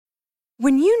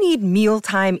When you need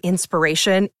mealtime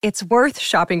inspiration, it's worth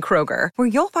shopping Kroger, where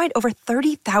you'll find over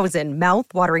 30,000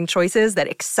 mouth-watering choices that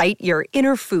excite your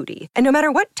inner foodie. And no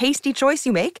matter what tasty choice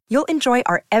you make, you'll enjoy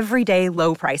our everyday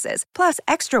low prices, plus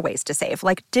extra ways to save,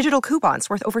 like digital coupons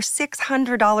worth over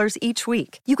 $600 each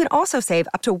week. You can also save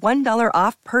up to $1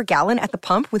 off per gallon at the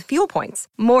pump with fuel points.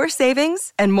 More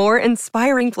savings and more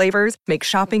inspiring flavors make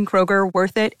shopping Kroger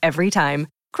worth it every time.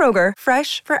 Kroger,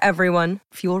 fresh for everyone.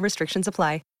 Fuel restrictions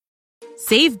apply.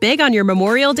 Save big on your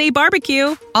Memorial Day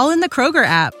barbecue, all in the Kroger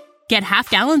app. Get half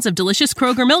gallons of delicious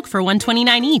Kroger milk for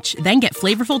 $1.29 each. Then get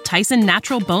flavorful Tyson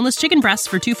natural boneless chicken breasts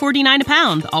for $2.49 a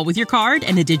pound, all with your card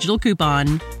and a digital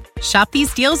coupon. Shop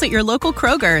these deals at your local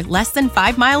Kroger, less than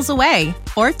 5 miles away.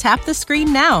 Or tap the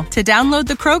screen now to download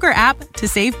the Kroger app to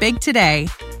save big today.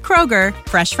 Kroger,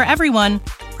 fresh for everyone.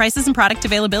 Prices and product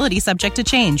availability subject to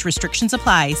change. Restrictions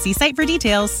apply. See site for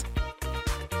details.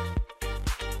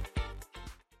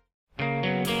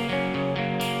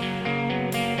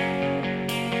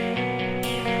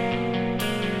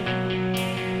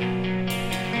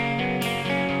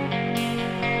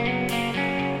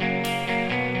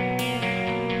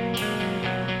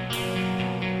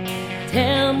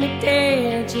 Tell me,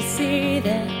 did you see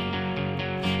that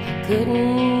I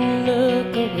couldn't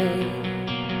look away?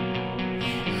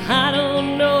 I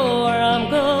don't know where I'm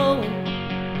going.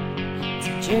 It's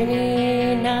a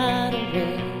journey, not a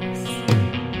race.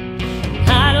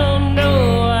 I don't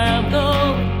know where I'm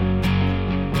going,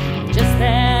 just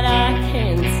that I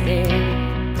can't stay.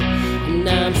 And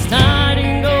I'm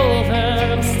starting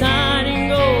over,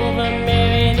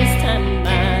 maybe this time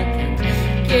I can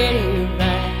get it.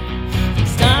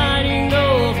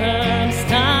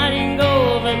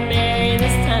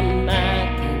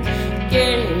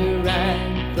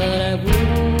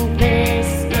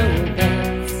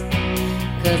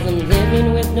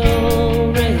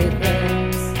 No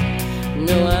regrets.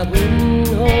 No, I wouldn't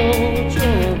hold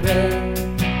your breath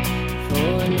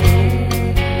for me,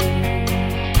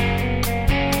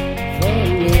 for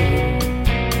me,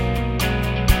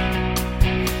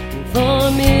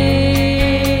 for me.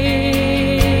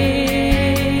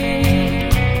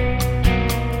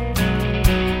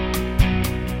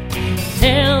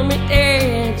 Tell me,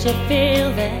 did you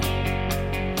feel that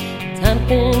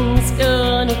something's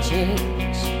gonna change?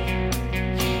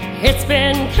 It's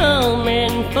been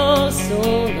coming for so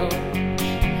long,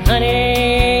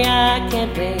 honey, I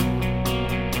can't wait.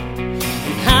 And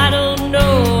I don't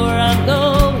know where I'm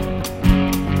going,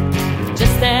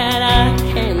 just that I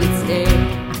can't stay.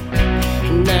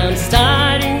 And I'm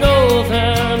starting over,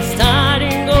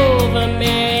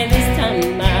 man, this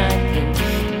time I can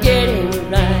get it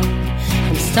right.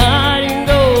 I'm starting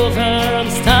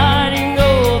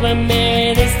over,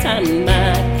 man, this time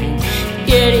I can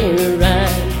get it right.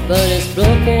 But as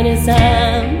broken as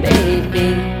I may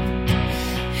be,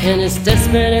 and as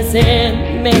desperate as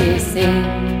it may seem,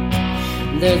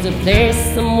 there's a place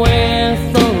somewhere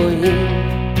for you,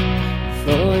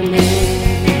 for me,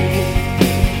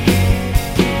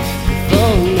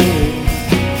 for me,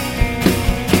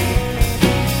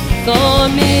 for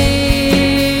me.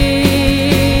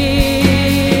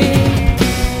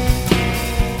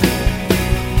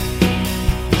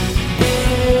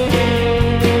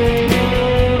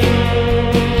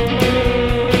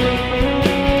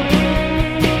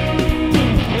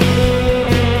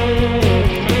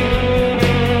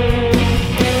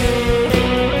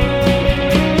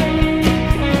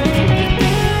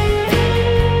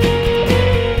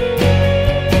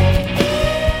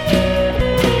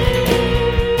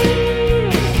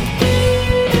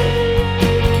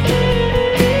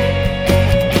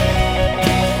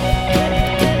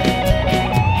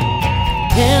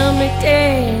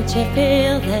 Did you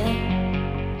feel that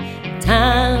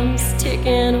time's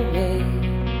ticking away?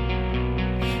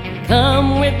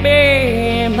 Come with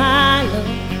me, my love,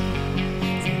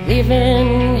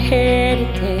 leaving here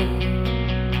today.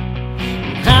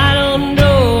 I don't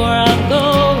know where I'm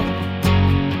going,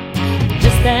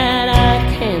 just that I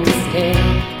can't stay.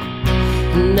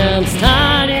 And I'm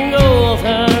starting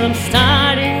over,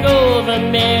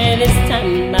 man, this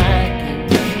time I can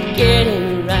get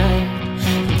it right.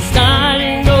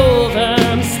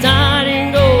 I'm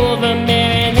starting over,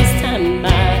 man, this time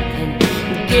I can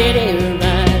get it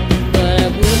right. But I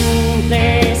wouldn't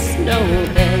place no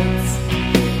bets,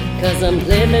 'cause I'm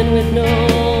living with no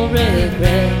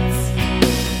regrets.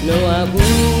 No, I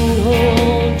wouldn't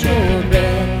hold your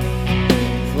breath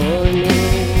for me,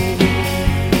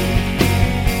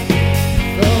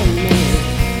 for me,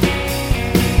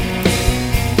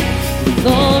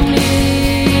 for me.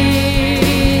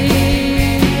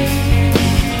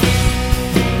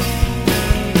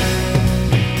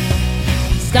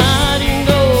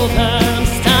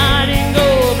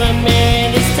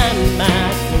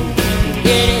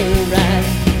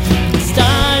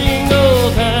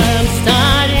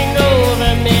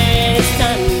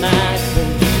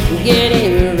 get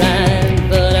it right,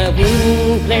 but I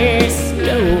wouldn't place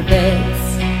no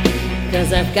bets,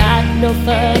 'cause I've got no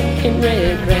fucking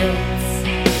regrets.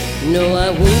 No, I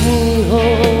wouldn't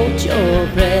hold your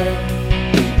breath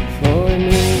for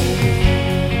me,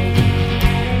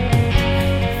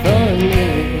 for me,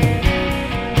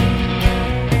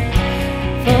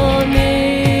 for me.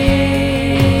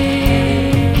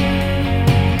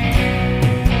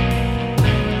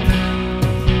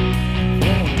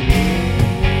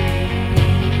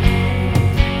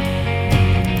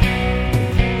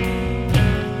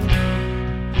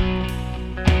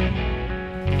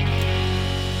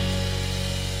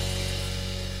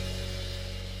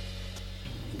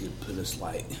 Put us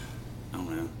like, I don't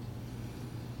know,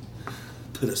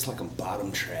 put us like a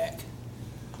bottom track.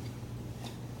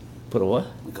 Put a what?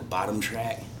 Like a bottom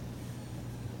track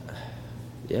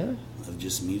Yeah. of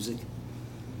just music.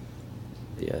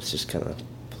 Yeah, it's just kind of.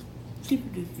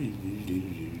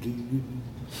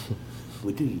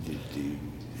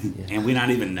 And we not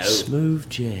even know. Smooth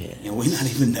jazz. And we not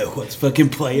even know what's fucking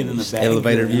playing in the background.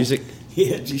 Elevator music.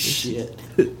 Yeah, just shit.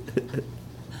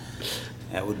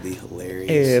 That would be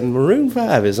hilarious. And Maroon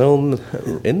 5 is on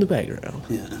in the background.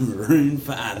 Yeah, Maroon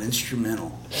 5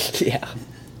 instrumental. Yeah.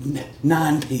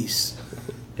 9-piece.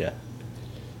 Yeah.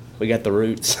 We got the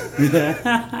roots.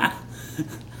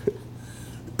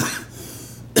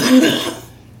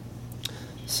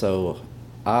 So,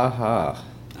 aha.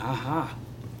 Aha.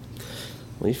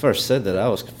 When you first said that, I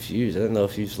was confused. I didn't know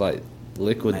if you was like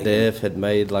Liquid Maybe. Death had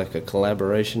made like a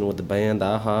collaboration with the band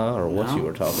Aha, or what No. you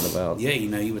were talking about. Yeah, you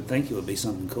know, you would think it would be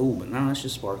something cool, but no, it's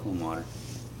just sparkling water.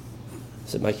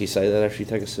 Does it make you say that after you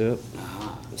take a sip?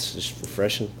 Aha. It's just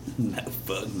refreshing. No,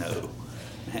 fuck no.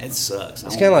 That sucks.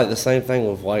 It's kind of like the same thing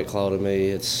with White Claw to me.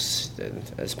 It's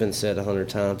been said 100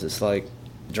 times. It's like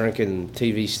drinking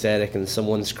TV static and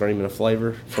someone screaming a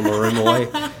flavor from a room away.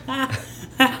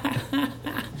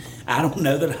 I don't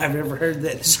know that I've ever heard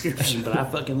that description, but I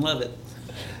fucking love it.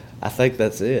 I think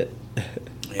that's it.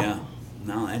 Yeah.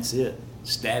 No, that's it.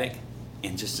 Static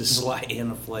and just a slight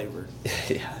hint of flavor.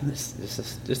 Yeah,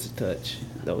 just a touch.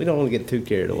 No, we don't want to get too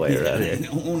carried away around here. You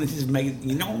don't want to just make it,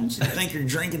 you don't want to think you're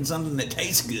drinking something that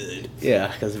tastes good.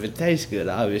 Yeah, because if it tastes good,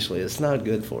 obviously it's not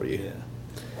good for you. Yeah.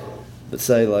 But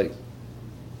say like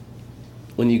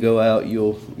when you go out,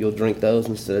 you'll drink those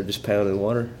instead of just pounding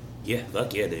water. Yeah,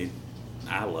 fuck yeah, dude.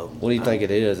 I love them. What do you think it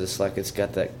is? It's like it's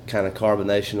got that kind of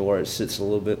carbonation where it sits a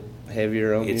little bit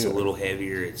heavier on you. It's a little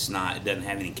heavier. It doesn't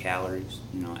have any calories,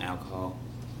 alcohol.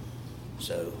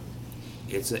 So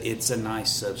it's a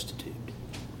nice substitute.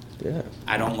 Yeah.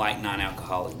 I don't like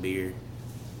non-alcoholic beer.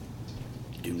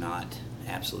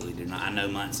 Absolutely do not. I know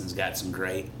Munson's got some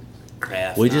great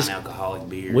craft non-alcoholic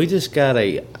beer. We just got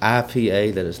a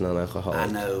IPA that is non-alcoholic. I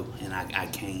know, and I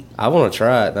can't. I want to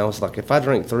try it, and I was like, if I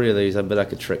drink 3 of these, I bet I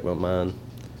could trick my mind.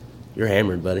 You're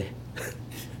hammered, buddy.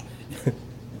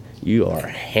 You are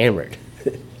hammered.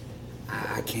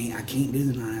 I can't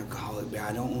do the non-alcoholic beer.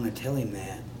 I don't want to tell him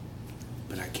that,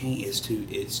 but I can't. It's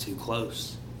too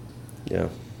close. Yeah.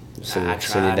 I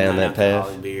tried down that path.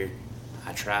 non-alcoholic beer.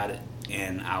 I tried it,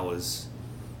 and I was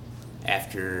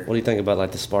after. What do you think about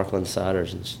like the sparkling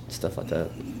ciders and stuff like that?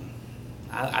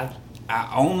 I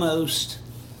almost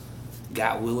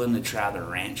got willing to try the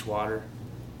ranch water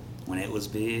when it was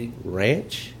big.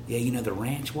 Ranch? Yeah, the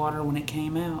ranch water when it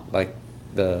came out. Like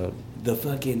the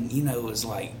fucking, it was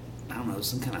like, I don't know,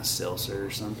 some kind of seltzer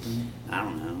or something. I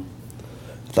don't know.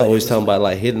 I thought we was talking about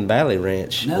like Hidden Valley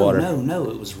Ranch water. No,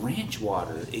 it was ranch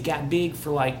water. It got big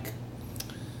for like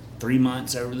 3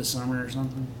 months over the summer or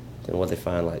something. And what, they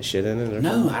find like shit in it or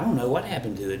No, something? I don't know what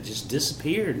happened to it. It just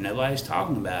disappeared. Nobody's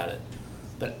talking about it.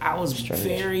 But I was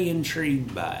very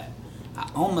intrigued by it. I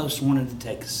almost wanted to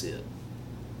take a sip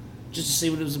just to see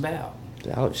what it was about.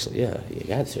 Obviously, yeah, you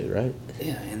got to, right?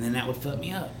 Yeah, and then that would fuck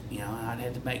me up. I'd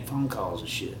have to make phone calls and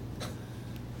shit.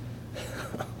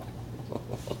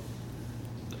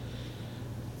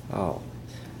 Oh.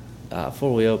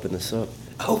 Before we open this up.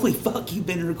 Holy fuck, you've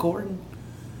been recording?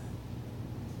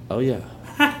 Oh, yeah.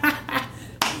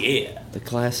 Yeah. The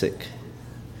classic.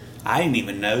 I didn't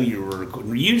even know you were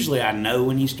recording. Usually I know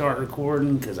when you start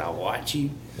recording because I watch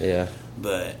you. Yeah.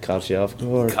 But Caught you off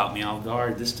guard. Caught me off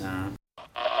guard this time.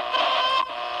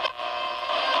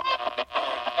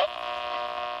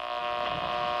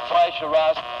 Flash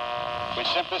arrest, which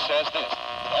simply says this: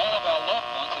 all of our loved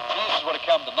ones, if Jesus were to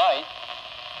come tonight,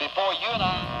 before you and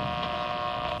I,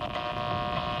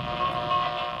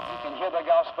 you can hear the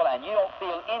gospel and you don't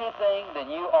feel anything, then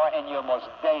you are in your most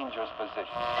dangerous position.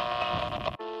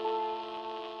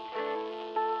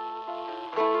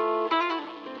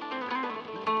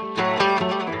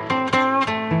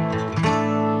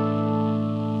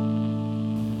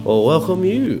 Well, welcome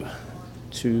you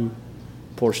to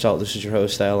Porch Talk. This is your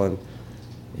host, Alan.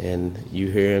 And you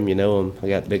hear him, you know him. I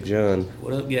got Big John.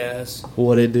 What up, guys?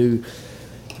 What it do?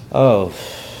 Oh,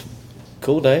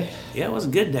 cool day. Yeah, it was a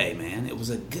good day, man. It was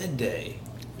a good day.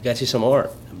 Got you some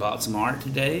art. I bought some art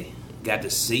today. Got to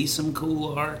see some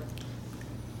cool art.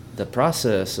 The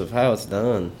process of how it's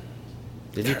done.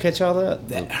 Did you catch all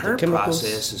that? Her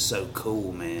process is so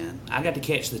cool, man. I got to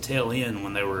catch the tail end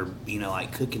when they were,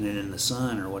 like cooking it in the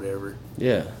sun or whatever.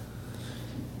 Yeah.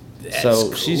 That's so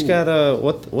cool. She's got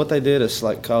what they did is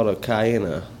like called a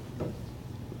cayenne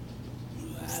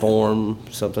form,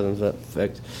 something to that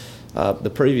effect. The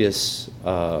previous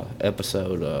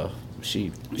episode,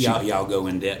 y'all go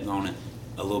in depth on it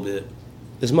a little bit.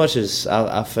 As much as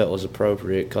I felt was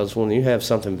appropriate, because when you have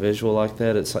something visual like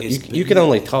that, it's like you can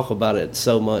only talk about it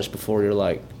so much before you're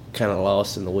like kind of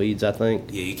lost in the weeds, I think.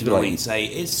 Yeah, you can only say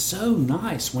it's so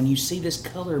nice when you see this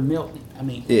color melt. I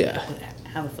mean, yeah.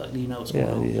 How the fuck do you know what's going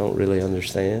on? You don't really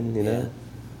understand, you know.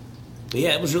 But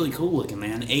yeah, it was really cool looking,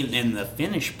 man, and the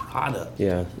finished product.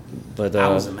 Yeah, but I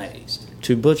was amazed.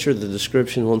 To butcher the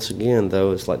description once again,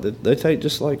 though, it's like they take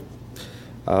just like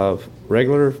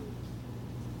regular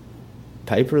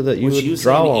paper that you would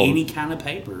draw on, any kind of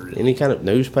paper, really. Any kind of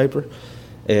newspaper,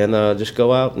 and just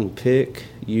go out and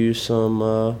use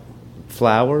some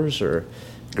flowers or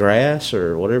grass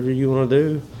or whatever you want to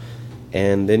do.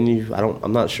 And then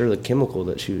I'm not sure the chemical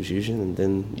that she was using, and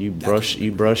then you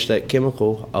brush that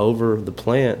chemical over the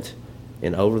plant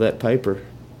and over that paper,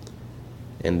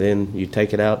 and then you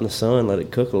take it out in the sun, let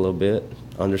it cook a little bit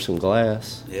under some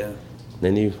glass. Yeah.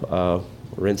 Then you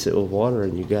rinse it with water,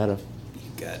 and you got a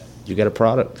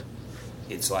product.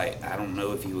 It's like, I don't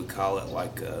know if you would call it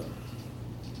like a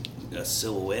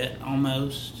silhouette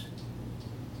almost.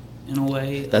 In a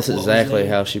way. That's exactly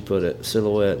how she put it.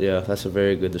 Silhouette, yeah, that's a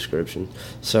very good description.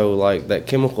 So, like, that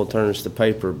chemical turns the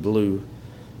paper blue,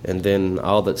 and then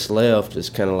all that's left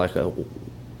is kind of like a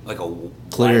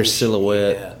clear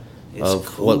silhouette of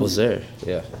cool. What was there.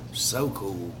 Yeah. So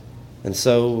cool. And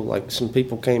so, like, some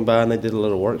people came by and they did a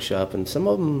little workshop, and some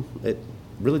of them, it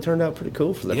really turned out pretty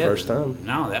cool for their first time.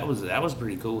 No, that was a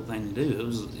pretty cool thing to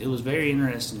do. It was very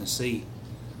interesting to see.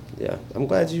 Yeah, I'm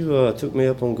glad you took me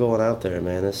up on going out there,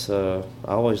 man. It's I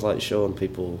always like showing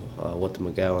people what the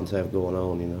McGowans have going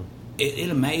on, you know.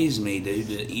 It amazed me,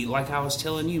 dude. Like I was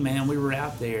telling you, man, we were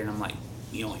out there, and I'm like,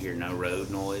 you don't hear no road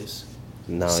noise.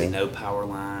 No. You see no power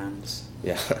lines.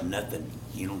 Yeah. Nothing.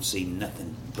 You don't see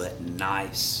nothing but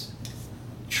nice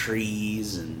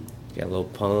trees and... Got a little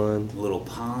pond.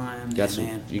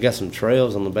 You got some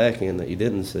trails on the back end that you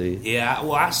didn't see. Yeah,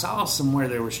 well, I saw somewhere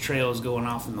there was trails going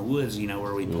off in the woods,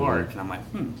 where we parked. And I'm like,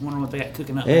 wonder what they got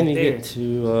cooking up and back there. And you get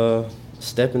to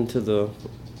step into the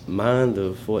mind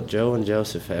of what Joe and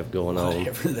Joseph have going on.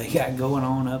 Whatever they got going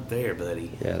on up there,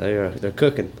 buddy. Yeah, they're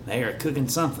cooking. They are cooking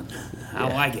something. I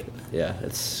like it. Yeah,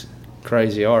 it's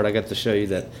crazy art. I got to show you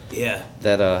that. Yeah.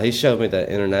 That he showed me that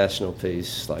international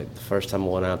piece, like the first time I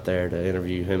went out there to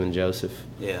interview him and Joseph.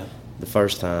 Yeah. The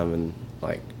first time, and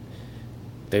like,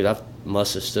 dude, I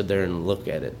must have stood there and looked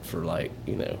at it for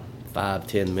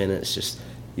 5-10 minutes. Just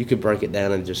you could break it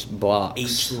down in just blocks.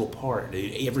 Each little part,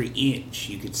 dude. Every inch,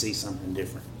 you could see something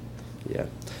different. Yeah,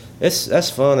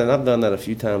 that's fun, and I've done that a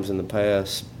few times in the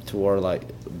past to where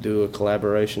do a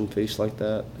collaboration piece like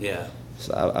that. Yeah.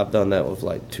 So I've done that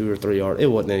with 2 or 3 art. It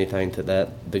wasn't anything to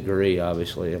that degree,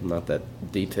 obviously. I'm not that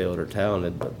detailed or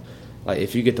talented, but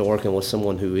if you get to working with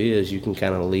someone who is, you can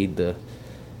kind of lead to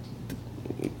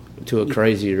a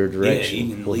crazier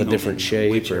direction with a different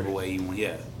shape whichever way you want.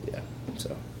 Yeah. Yeah.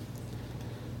 So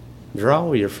draw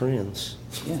with your friends.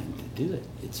 Yeah, do it.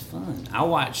 It's fun. I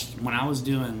watched when I was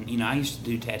doing. I used to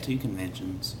do tattoo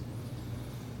conventions.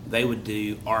 They would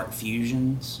do art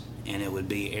fusions, and it would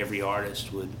be every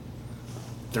artist would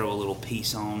throw a little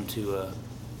piece onto a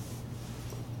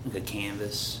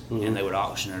canvas, and they would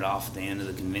auction it off at the end of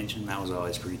the convention. That was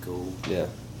always pretty cool. Yeah.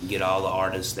 Get all the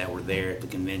artists that were there at the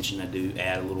convention to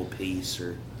add a little piece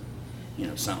or,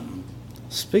 something.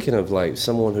 Speaking of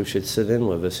someone who should sit in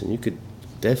with us, and you could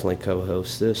definitely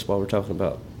co-host this while we're talking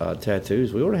about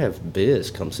tattoos. We ought to have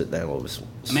Biz come sit down with us.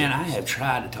 Man, I have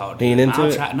tried to talk to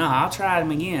him. I'll try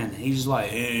him again. He's like,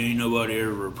 hey, ain't nobody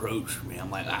ever approached me. I'm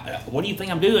like, what do you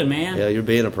think I'm doing, man? Yeah, you're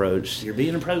being approached. You're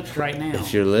being approached right now.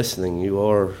 If you're listening, you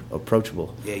are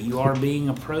approachable. Yeah, you are being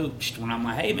approached. When I'm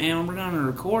like, hey, man, we're going to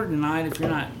record tonight if you're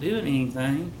not doing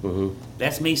anything. Mm-hmm.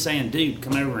 That's me saying, dude,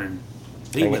 come over and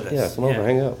be with us. Yeah, come over,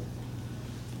 hang out.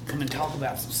 Come and talk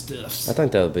about some stuff. I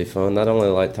think that would be fun. Not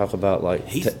only talk about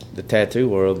the tattoo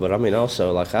world, but I mean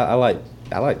also I like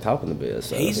like talking to Biz.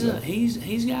 So, he's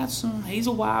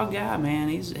a wild guy, man.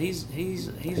 He's a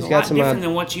lot different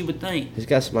than what you would think. He's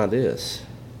got some ideas.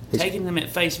 Taking them at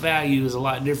face value is a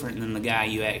lot different than the guy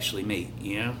you actually meet.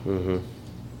 You know. Mm-hmm.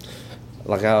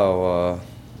 Like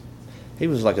he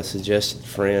was like a suggested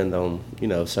friend on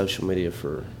social media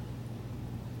for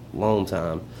a long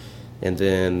time, and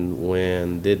then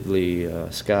when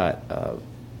Dylan Scott,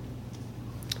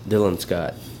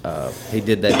 he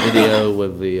did that video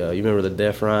with the you remember the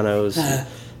Deaf Rhinos,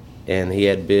 and he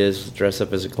had Biz dress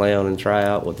up as a clown and try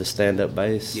out with the stand-up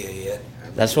bass. Yeah.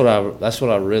 That's what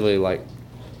I really like.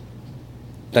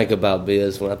 Think about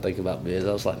Biz when I think about Biz.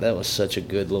 I was like, that was such a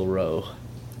good little row.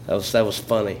 That was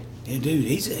funny. Yeah, dude,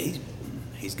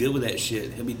 he's good with that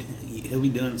shit. He'll be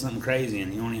doing something crazy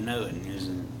and you don't even know it. And you're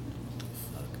like, what the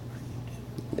fuck?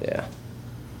 Yeah.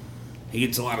 He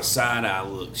gets a lot of side eye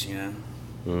looks, you know.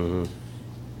 Mm-hmm.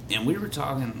 And we were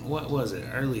talking, what was it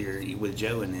earlier with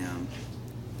Joe and them?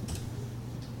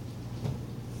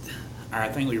 Or I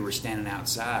think we were standing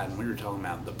outside and we were talking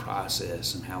about the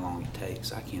process and how long it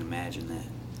takes. I can't imagine that.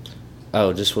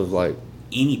 Oh, just with like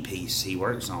any piece he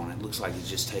works on, it looks like it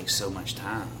just takes so much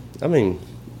time. I mean,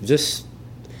 just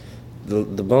the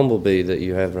bumblebee that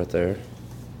you have right there.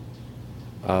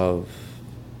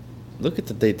 Look at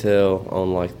the detail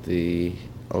on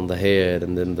on the head,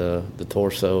 and then the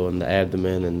torso and the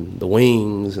abdomen and the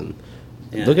wings, and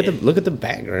look at the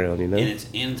background. And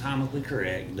it's anatomically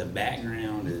correct. The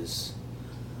background is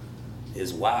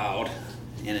wild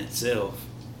in itself.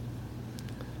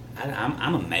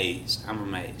 I'm amazed. I'm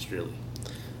amazed, really.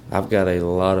 I've got a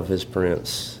lot of his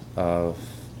prints of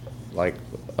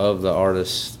the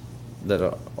artists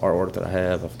artwork that I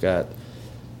have. I've got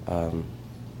a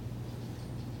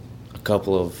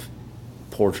couple of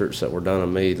portraits that were done of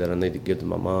me that I need to give to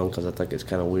my mom because I think it's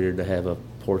kind of weird to have a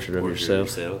portrait of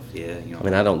yourself. Yeah. I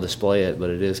mean, I don't display it,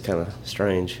 but it is kind of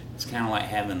strange. It's kind of like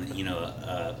having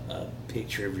a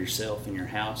picture of yourself in your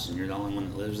house and you're the only one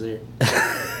that lives there.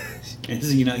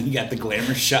 You got the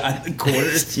glamour shot in the corner.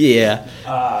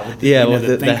 Yeah. With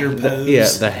the thinker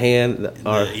pose. The hand,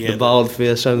 the bald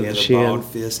fist under the chin. The bald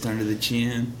fist under the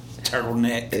chin.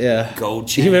 Turtleneck. Yeah. Gold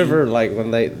chain. You remember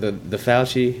when the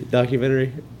Fauci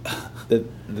documentary, the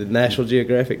National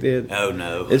Geographic did? Oh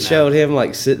no. It showed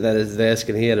him sitting at his desk,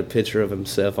 and he had a picture of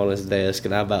himself on his desk,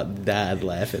 and I about died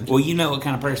laughing. Well, you know what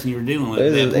kind of person you were dealing with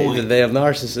at that point. He's a damn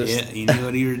narcissist. Yeah, you knew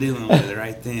what you were dealing with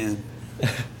right then.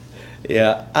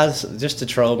 Yeah, just to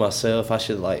troll myself, I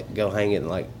should go hang it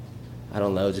I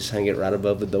don't know, just hang it right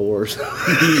above the doors.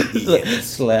 Yes.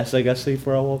 It's the last thing I see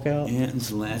before I walk out. Yeah, it's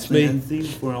the last thing I see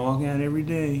before I walk out every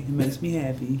day. It makes me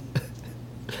happy.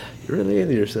 You're really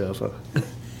into yourself, huh?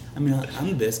 I mean, I'm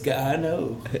the best guy I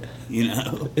know.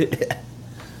 Yeah.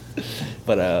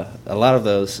 But a lot of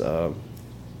those,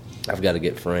 I've got to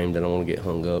get framed. I don't want to get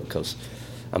hung up because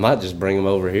I might just bring them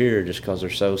over here just because they're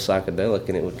so psychedelic,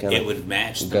 and it would kind of... It would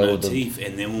match the motif,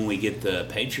 and then when we get the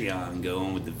Patreon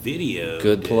going with the video...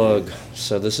 Good plug.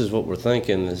 So this is what we're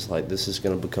thinking, is this is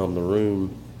going to become the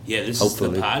room. Yeah, this hopefully.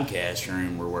 Is the podcast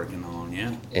room we're working on,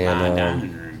 yeah. And, my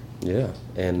dining room. Yeah,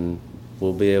 and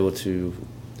we'll be able to...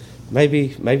 Maybe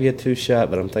a 2-shot,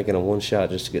 but I'm thinking a 1-shot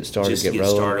just to get started, just get rolling.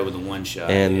 rolling. Started with a 1-shot,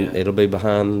 and it'll be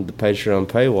behind the Patreon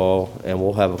paywall, and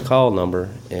we'll have a call number,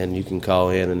 and you can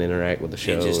call in and interact with the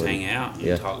show. And just hang out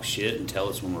and talk shit and tell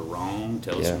us when we're wrong,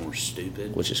 tell us when we're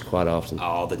stupid. Which is quite often.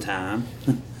 All the time.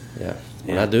 Yeah.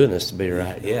 We're not doing this to be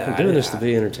right. Yeah, we're doing this to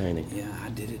be entertaining. Yeah, I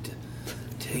did it to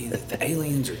tell you that the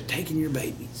aliens are taking your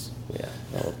babies. Yeah.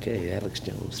 Okay, Alex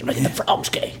Jones. They're making the frogs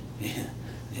gay. Yeah.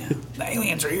 The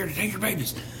aliens are here to take your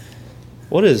babies.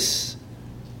 I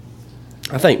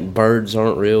think Birds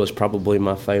Aren't Real is probably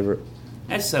my favorite.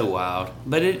 That's so wild,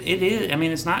 but it is. I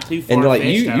mean, it's not too far.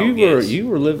 And you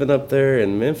were living up there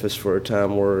in Memphis for a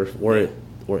time where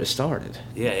it started.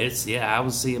 Yeah, I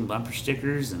was seeing bumper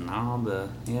stickers and all the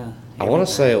I want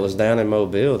to say it was down in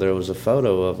Mobile. There was a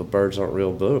photo of a Birds Aren't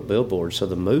Real billboard. So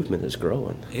the movement is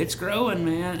growing. It's growing,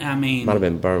 man. I mean, might have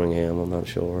been Birmingham. I'm not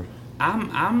sure.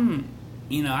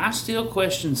 I still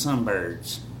question some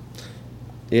birds.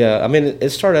 Yeah, I mean, it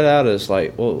started out as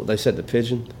they said the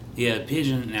pigeon. Yeah,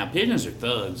 pigeon. Now, pigeons are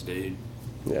thugs, dude.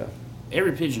 Yeah.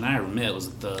 Every pigeon I ever met was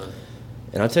a thug.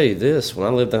 And I'll tell you this, when I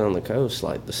lived down on the coast,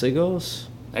 the seagulls.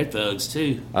 They're thugs,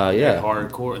 too. Yeah. They're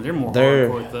hardcore. They're more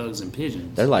hardcore thugs than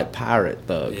pigeons. They're like pirate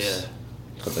thugs. Yeah.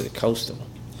 Because they're coastal.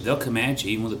 They'll come at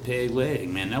you even with a peg leg,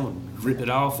 man. They'll rip it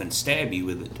off and stab you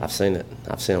with it. I've seen it.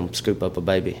 I've seen them scoop up a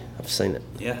baby. I've seen it.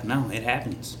 Yeah, no, it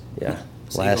happens. Yeah.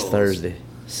 Last Thursday,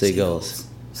 seagulls.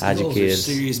 Hide your kids.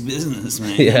 Are serious business,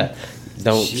 man. Yeah.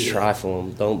 Don't Shit. trifle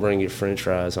them. Don't bring your French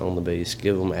fries on the beast.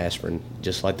 Give them aspirin,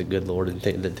 just like the good Lord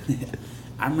intended.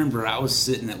 I remember I was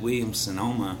sitting at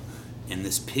Williams-Sonoma, and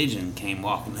this pigeon came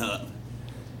walking up.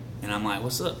 And I'm like,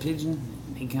 "What's up, pigeon?"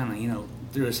 He kind of,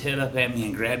 threw his head up at me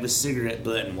and grabbed his cigarette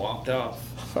butt and walked off.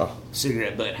 Oh,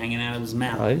 Cigarette butt hanging out of his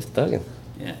mouth. he's thugging.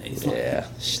 Yeah, he's Yeah,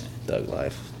 thug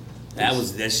life. that's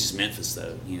just Memphis,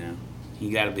 though.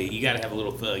 You gotta have a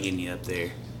little thug in you up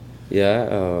there. Yeah,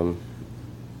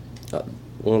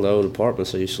 one of the old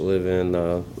apartments I used to live in,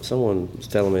 someone was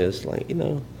telling me it's like,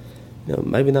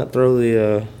 maybe not throw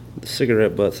the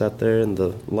cigarette butts out there in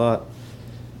the lot.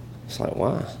 It's like,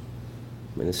 why?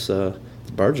 I mean, it's the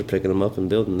birds are picking them up and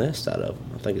building nests out of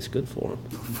them. I think it's good for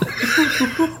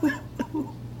them.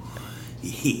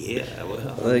 Yeah, well.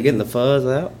 Are they getting the fuzz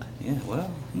out? Yeah,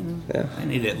 well, Yeah. they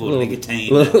need that little nicotine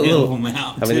to little- help them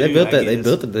out. I mean, too, they built that. They guess.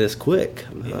 built it this quick.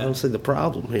 I Yeah. don't see the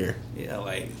problem here. Yeah,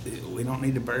 like, we don't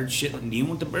need the bird shitting. Do you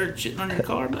want the bird shitting on your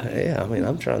car, buddy? Yeah, I mean,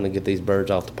 I'm trying to get these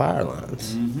birds off the power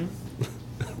lines. Mm-hmm.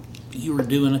 You were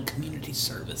doing a community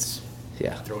service,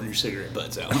 Yeah, throwing your cigarette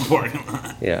butts out in the parking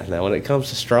lot. yeah. Now, when it comes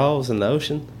to straws in the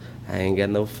ocean, I ain't got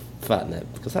no fighting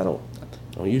that because I don't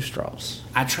use straws.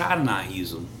 I try to not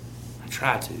use them. I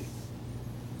try to.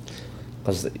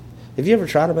 Have you ever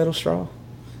tried a metal straw?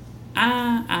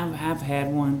 I've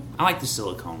had one. I like the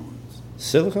silicone ones.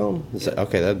 Silicone? Yeah.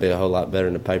 Okay, that'd be a whole lot better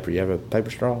than the paper. You have a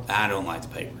paper straw? I don't like the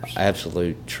papers.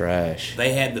 Absolute trash.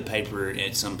 They had the paper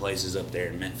at some places up there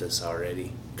in Memphis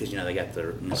already, because they got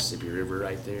the Mississippi River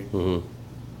right there. Mm-hmm.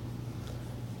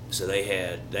 So they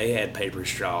had paper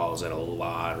straws at a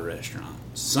lot of restaurants.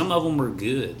 Some of them were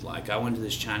good. Like I went to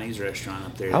this Chinese restaurant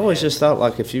up there. I always just thought,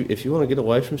 like, if you want to get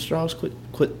away from straws, quit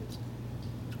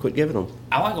giving them.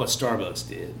 I like what Starbucks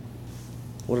did.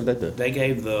 What did they do? They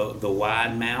gave the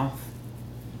wide mouth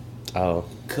Oh,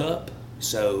 cup,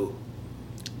 so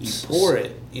you pour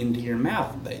it into your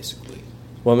mouth basically.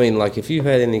 well, I mean, like, if you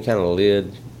had any kind of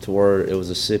lid to where it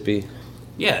was a sippy.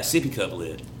 Yeah, a sippy cup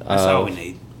lid. That's all we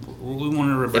need. We want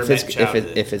to revert If back it's to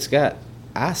childhood. if it's got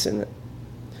ice in it,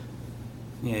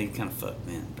 Yeah, you kind of fucked,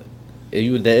 man. But it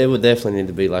would definitely need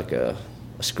to be like a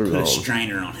screw put on. a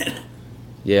strainer on it.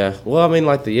 Yeah, well, I mean,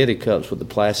 like the Yeti cups with the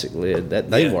plastic lid,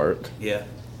 they Yeah. work. Yeah,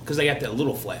 because they got that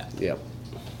little flap. Yep.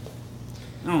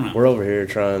 I don't know. We're over here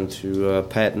trying to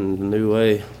patent a new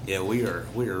way. Yeah, we are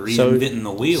reinventing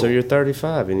the wheel. So you're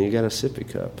 35 and you got a sippy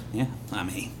cup. Yeah, I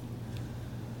mean,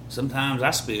 sometimes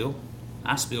I spill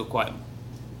quite,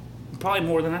 probably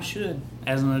more than I should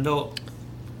as an adult.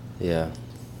 Yeah,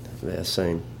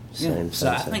 same. So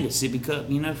I think a sippy cup,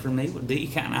 for me would be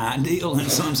kind of ideal in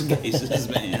some cases,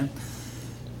 man.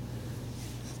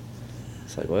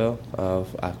 It's like, well,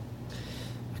 I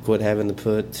quit having to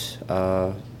put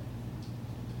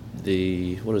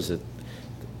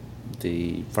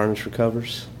the furniture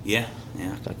covers. Yeah.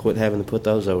 I quit having to put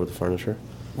those over the furniture.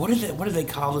 What did they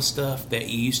call the stuff that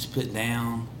you used to put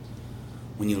down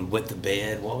when you would wet the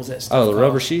bed? What was that stuff Oh, the called?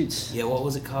 rubber sheets? Yeah, what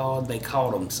was it called? They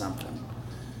called them something.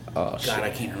 Oh, God, shit. I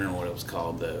can't remember what it was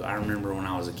called, though. I remember when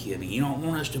I was a kid. You don't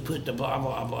want us to put the blah,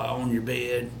 blah, blah on your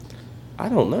bed. I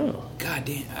don't know. God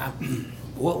damn.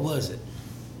 What was it?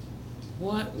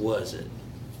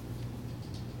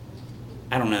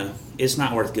 I don't know. It's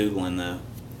not worth Googling, though.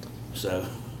 So.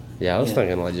 Yeah, I was Yeah.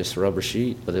 thinking like just a rubber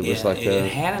sheet, but it was like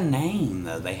it had a name,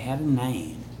 though. They had a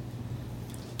name.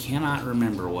 Cannot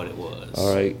remember what it was.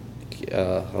 All right,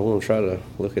 I want to try to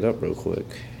look it up real quick.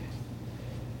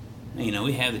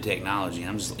 We have the technology.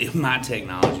 If my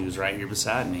technology was right here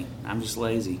beside me, I'm just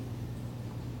lazy.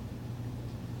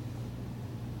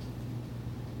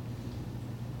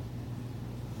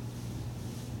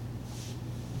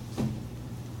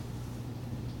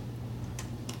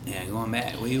 Yeah, going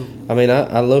back. I mean,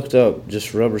 I looked up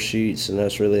just rubber sheets, and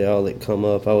that's really all that come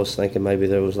up. I was thinking maybe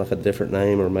there was like a different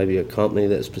name or maybe a company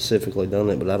that specifically done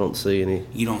it, but I don't see any.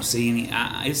 You don't see any.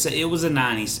 It was a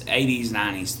 80s,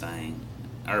 90s thing,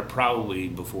 or probably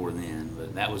before then,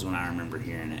 but that was when I remember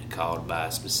hearing it called by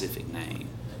a specific name.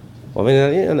 Well, I mean,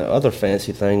 and the other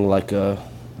fancy thing, like I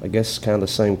guess kind of the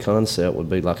same concept would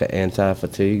be like an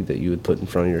anti-fatigue that you would put in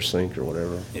front of your sink or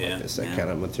whatever. Yeah, Like it's that yeah. kind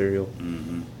of material.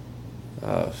 Mm-hmm.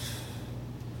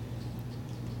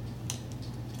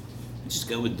 Just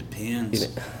go with depends.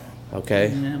 Okay.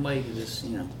 And that way you just,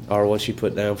 Or what you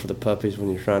put down for the puppies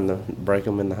when you're trying to break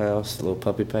them in the house, the little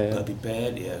puppy pad. puppy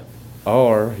pad, yeah.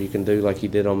 Or you can do like you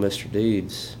did on Mr.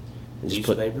 Deeds. And just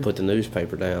Newspaper? put the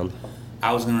newspaper down.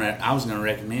 I was gonna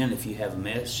recommend if you have a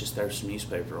mess, just throw some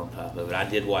newspaper on top of it. I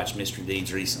did watch Mr.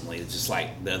 Deeds recently, just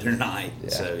like the other night. Yeah.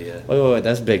 So yeah. Wait,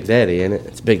 that's Big Daddy, ain't it?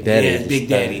 It's Big Daddy. Yeah, Big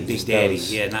Daddy, Just Big Daddy.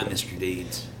 throws- Yeah, not Mr.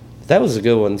 Deeds. That was a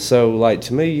good one. So, like,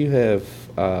 to me, you have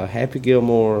Happy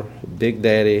Gilmore, Big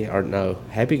Daddy,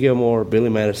 Happy Gilmore, Billy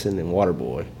Madison, and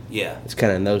Waterboy. Yeah. It's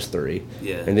kind of in those three.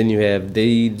 Yeah. And then you have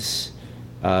Deeds,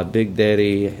 Big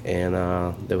Daddy, and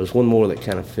there was one more that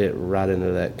kind of fit right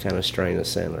into that kind of strain of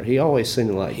Sandler. He always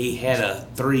seemed like... He had a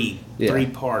three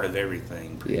part of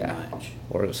everything, pretty much.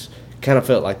 Or it was, kind of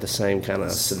felt like the same kind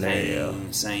of scenario.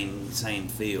 Same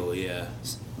feel, yeah.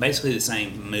 Basically the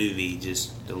same movie,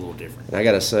 just a little different. And I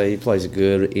got to say, he plays a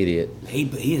good idiot.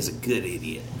 He is a good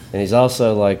idiot. And he's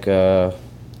also like...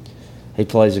 he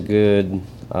plays a good...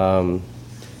 I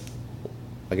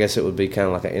guess it would be kind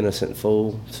of like an innocent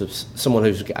fool. So someone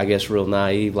who's, I guess, real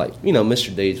naive. Like,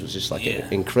 Mr. Deeds was just like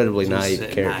an incredibly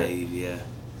naive character. Naive, yeah.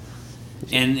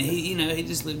 And he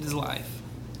just lived his life.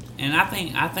 And I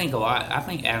think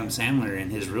Adam Sandler in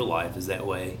his real life is that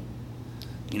way.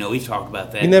 We've talked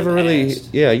about that. You never really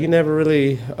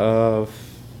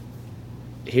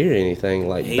hear anything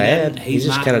like bad. He's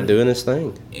just kind of doing his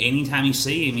thing. Anytime you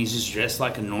see him, he's just dressed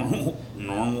like a normal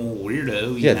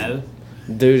weirdo, you know.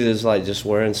 Dude is like just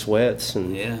wearing sweats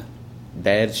and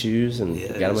dad shoes and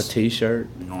got him a T-shirt.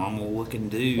 Normal looking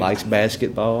dude. Likes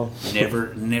basketball.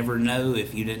 Never know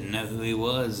if you didn't know who he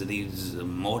was that he was a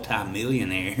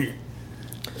multi-millionaire,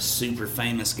 super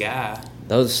famous guy.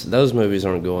 Those movies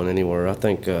aren't going anywhere. I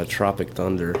think Tropic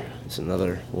Thunder is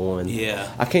another one. Yeah.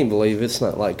 I can't believe it's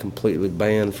not like completely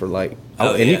banned for like.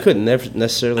 You couldn't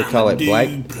necessarily call it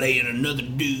black. Playing another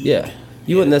dude. Yeah.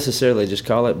 You wouldn't necessarily just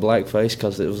call it blackface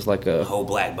because it was like a whole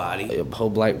black body. A whole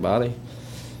black body.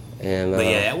 And but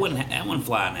that wouldn't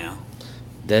fly now.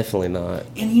 Definitely not.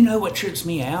 And you know what trips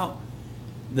me out?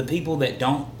 The people that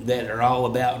are all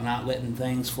about not letting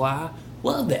things fly,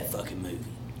 love that fucking movie.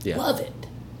 Yeah. Love it.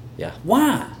 Yeah.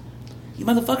 Why? You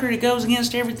motherfucker, it goes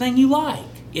against everything you like.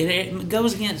 It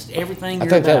goes against everything you're I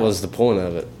think about. that was the point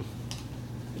of it.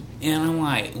 And I'm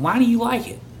like, why do you like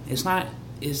it? It's not.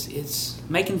 It's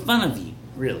making fun of you,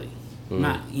 really.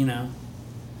 Not,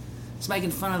 it's making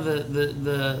fun of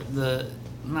the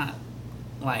not,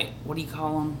 like, what do you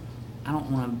call them? I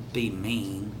don't want to be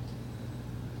mean.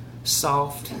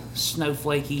 Soft,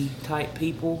 snowflakey type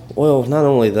people. Well, not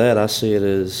only that, I see it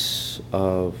as,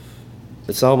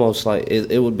 it's almost like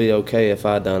it would be okay if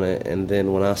I done it, and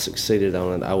then when I succeeded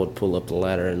on it, I would pull up the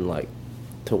ladder and, like,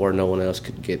 to where no one else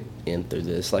could get in through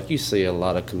this. Like, you see a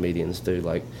lot of comedians do,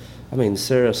 like,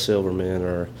 Sarah Silverman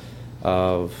or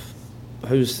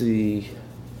who's the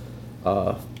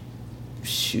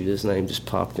his name just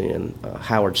popped in.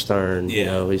 Howard Stern.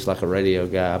 Yeah. He's like a radio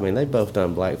guy. They both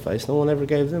done blackface. No one ever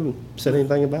said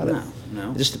anything about it.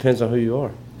 No. It just depends on who you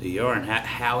are. Who you are and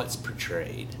how it's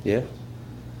portrayed. Yeah.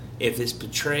 If it's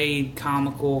portrayed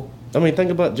comical.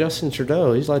 Think about Justin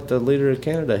Trudeau. He's like the leader of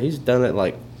Canada. He's done it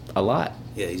like a lot.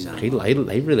 Yeah, he's done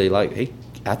it. He really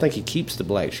I think he keeps the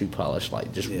black shoe polish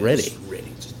like just ready. Just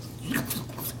ready.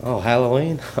 Oh,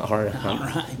 Halloween? All right,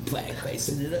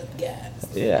 blackfacing it up, guys.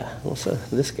 Yeah. Well, so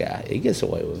this guy, he gets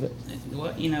away with it. Well,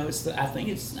 I think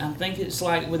it's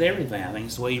like with everything. I think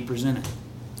it's the way you present it.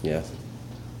 Yeah.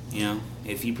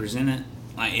 If you present it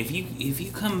like if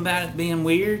you come about it being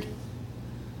weird,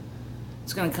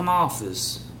 it's gonna come off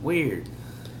as weird.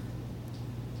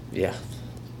 Yeah.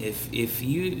 If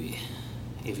you're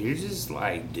just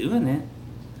like doing it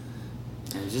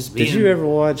and just being. Did you ever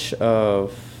watch?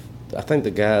 I think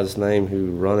the guy's name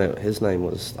who run it, his name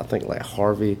was, I think, like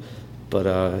Harvey, but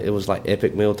it was like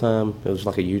Epic Mealtime. It was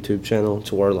like a YouTube channel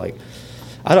to where, like,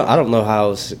 I don't know how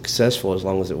it was successful as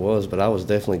long as it was, but I was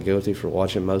definitely guilty for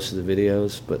watching most of the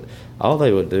videos. But all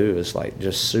they would do is like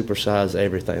just supersize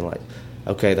everything. Like,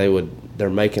 okay, they're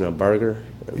making a burger.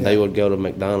 Yeah. They would go to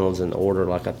McDonald's and order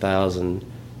like 1,000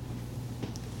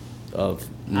 of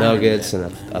nuggets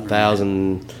and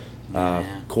 1,000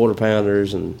 quarter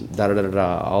pounders and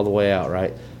all the way out,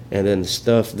 right? And then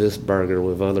stuff this burger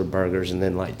with other burgers and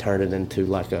then like turn it into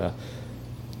like a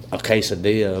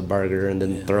quesadilla burger and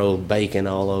then throw bacon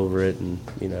all over it and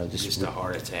just a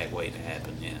heart attack waiting to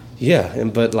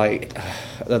happen. But like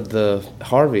the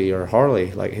Harvey or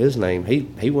Harley, like his name,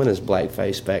 he went as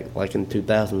blackface back like in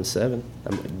 2007.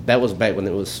 That was back when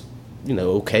it was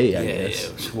okay, I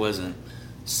guess. It wasn't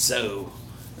so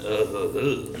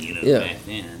back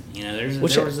then.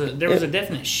 There was a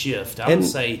definite shift. I would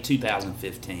say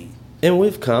 2015. And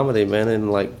with comedy, man,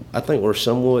 and like I think we're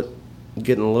somewhat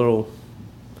getting a little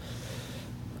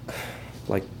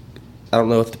like, I don't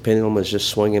know if the pendulum is just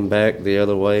swinging back the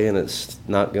other way and it's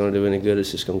not going to do any good.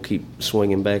 It's just going to keep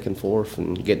swinging back and forth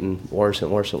and getting worse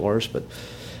and worse and worse. But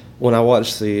when I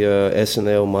watched the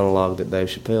SNL monologue that Dave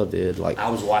Chappelle did, like, I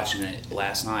was watching it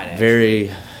last night. Actually.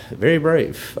 Very, very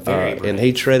brave. Very brave. And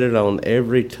he treaded on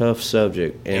every tough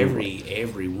subject. And,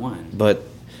 Every one. But,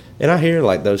 and I hear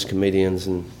like those comedians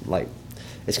and like,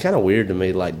 it's kind of weird to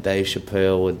me, like Dave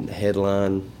Chappelle would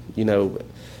headline, you know,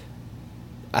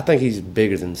 I think he's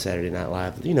bigger than Saturday Night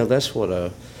Live. You know, that's what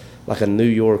a New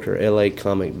York or L.A.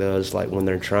 comic does, like when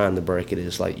they're trying to break it,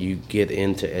 is like you get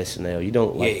into SNL. You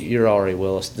don't, like, you're already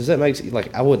well. Does that make sense?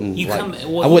 Like, I wouldn't,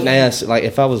 I wouldn't ask, like,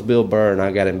 if I was Bill Burr and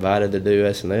I got invited to do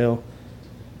SNL,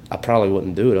 I probably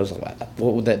wouldn't do it. I was like,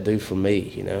 what would that do for me,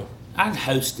 you know? I'd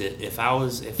host it if I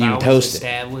was established.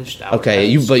 I would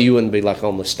host. But you wouldn't be like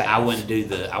on the staff. I wouldn't do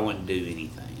anything. I wouldn't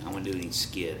do any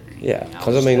skit or anything. Yeah,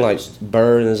 because I mean, like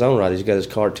Burr in his own right, he's got his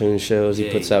cartoon shows. He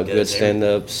puts out good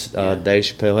stand-ups. Dave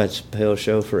Chappelle had Chappelle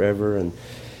Show forever, and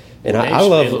I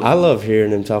love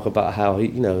hearing him talk about how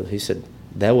he said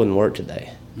that wouldn't work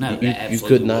today. No, you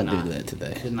could not do that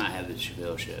today. You could not have the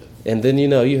Chappelle Show. And then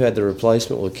you had the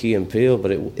replacement with Key and Peele,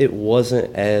 but it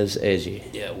wasn't as edgy.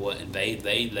 Yeah, they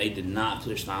did not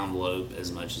push the envelope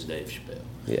as much as Dave Chappelle.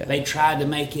 Yeah, they tried to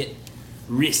make it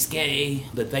risque,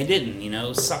 but they didn't.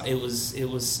 It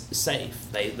was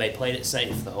safe. They played it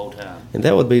safe the whole time. And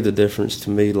that would be the difference to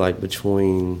me, like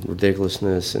between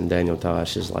Ridiculousness and Daniel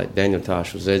Tosh. Is like Daniel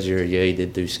Tosh was edgier. Yeah, he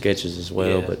did do sketches as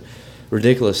well, but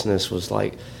Ridiculousness was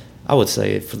like, I would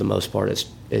say for the most part,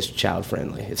 it's child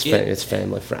friendly. It's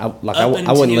family friendly. I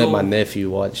wouldn't let my nephew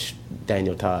watch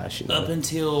Daniel Tosh. Up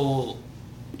until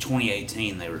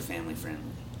 2018, they were family friendly.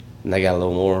 And they got a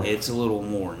little more. It's a little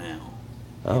more now.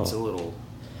 Oh. It's a little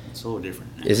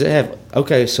different now. Is it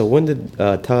okay? So when did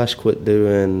Tosh quit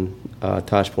doing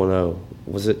Tosh.0?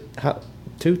 Was it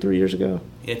 2-3 years ago?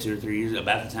 Yeah, 2 or 3 years.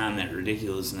 About the time that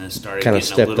Ridiculousness started kind of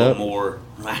getting stepped a little up. More.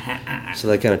 So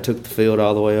they kind of took the field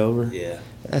all the way over. Yeah.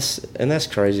 That's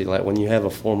crazy. Like when you have a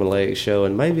formulaic show,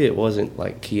 and maybe it wasn't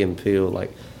like Key and Peele.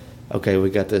 Like, okay, we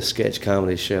got this sketch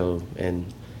comedy show,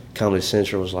 and Comedy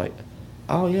Central was like,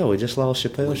 oh yeah, we just lost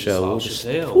Chappelle's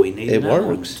show. We need another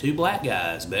one. Works. 2 black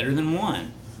guys, better than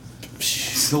one.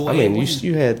 I mean,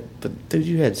 you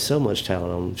had so much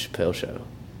talent on Chappelle's show.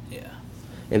 Yeah.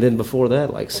 And then before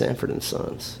that, like Sanford and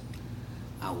Sons.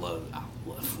 I love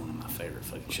one of my favorite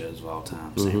fucking shows of all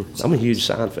time. Mm-hmm. I'm a huge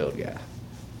Seinfeld guy.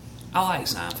 I like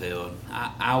Seinfeld.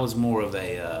 I was more of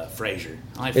a Frasier.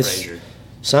 I like Frasier.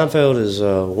 Seinfeld is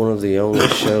one of the only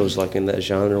shows like in that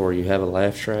genre where you have a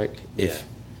laugh track.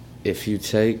 If you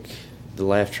take the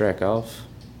laugh track off,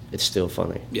 it's still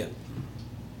funny. Yeah.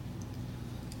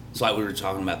 It's like we were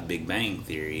talking about the Big Bang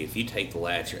Theory. If you take the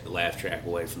laugh track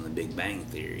away from the Big Bang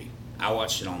Theory, I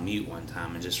watched it on mute one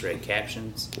time and just read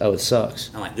captions. Oh, it sucks.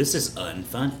 I'm like, this is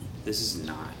unfunny. This is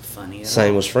not funny at all.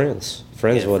 Same was Friends.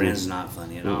 Friends is not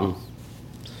funny at all.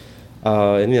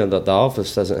 And the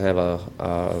Office doesn't have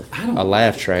a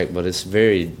laugh track, but it's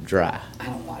very dry. I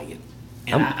don't like it.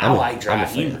 And I like dry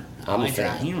humor. I like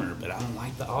dry humor, but I don't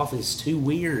like The Office. It's too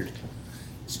weird.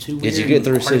 It's too weird. Did you get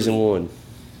through season 1?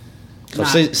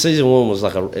 Because season 1 was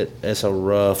like it's a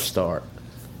rough start.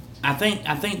 I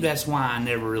think that's why I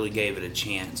never really gave it a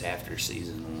chance after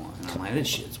season 1. I'm like, this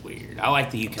shit's weird. I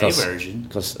like the UK version.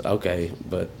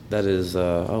 But that is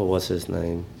what's his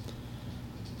name?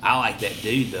 I like that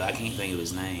dude though. I can't think of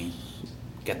his name.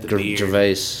 Got the beard.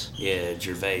 Gervais. Yeah,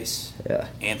 Gervais. Yeah.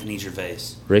 Anthony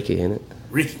Gervais. Ricky, ain't it?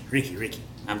 Ricky.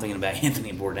 I'm thinking about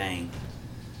Anthony Bourdain.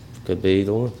 Could be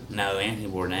either one. No, Anthony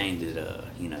Bourdain did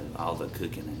all the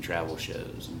cooking and travel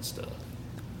shows and stuff.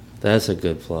 That's a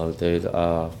good plug, dude.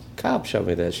 Cobb showed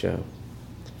me that show.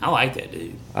 I like that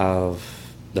dude.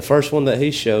 The first one that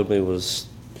he showed me was,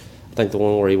 I think, the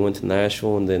one where he went to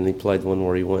Nashville, and then he played the one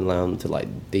where he went down to like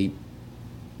deep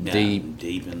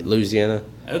in Louisiana.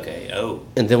 Okay. Oh.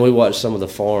 And then we watched some of the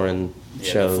foreign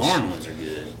shows. The foreign ones are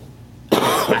good.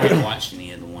 I haven't watched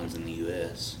any of the ones in the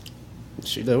U.S.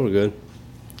 Shoot, they were good.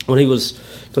 When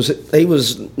because he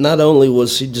was, not only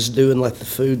was he just doing like the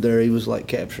food there, he was like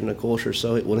capturing the culture.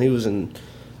 So when he was in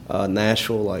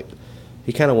Nashville, like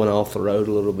he kind of went off the road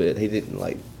a little bit. He didn't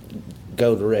like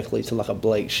go directly to like a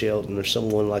Blake Shelton or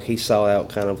someone. Like he saw out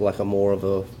kind of like a more of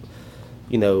a,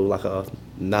 like a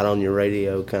not on your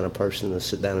radio kind of person to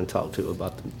sit down and talk to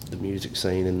about the music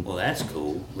scene. And well, that's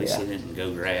cool. At least he didn't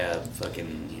go grab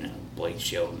fucking Blake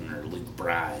Shelton or Luke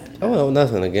Bryan. Oh, well,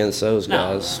 nothing against those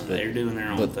guys. No, they're doing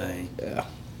their own thing. Yeah.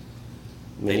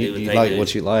 I mean, you like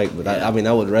what you like, but I mean,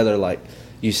 I would rather like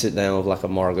you sit down with like a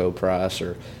Margot Price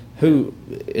or who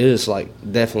is like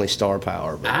definitely star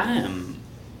power. But I am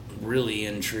really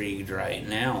intrigued right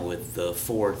now with the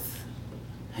 4th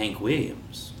Hank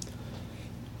Williams.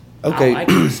 Okay. I like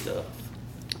his stuff.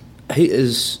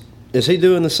 Is he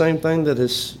doing the same thing that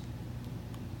his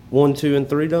 1, 2, and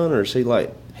 3 done, or is he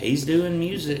like? He's doing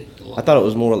music. I thought it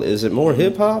was more. Is it more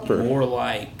hip hop or more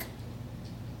like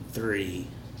 3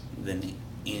 than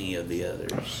any of the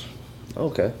others?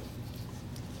 Okay.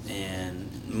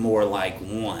 And more like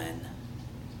 1.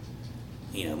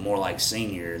 You know, more like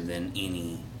Senior than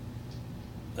any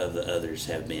of the others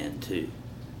have been too.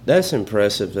 That's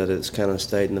impressive that it's kind of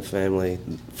stayed in the family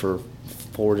for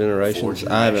 4 generations.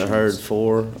 I haven't heard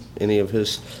 4 any of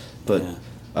his, but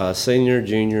Senior,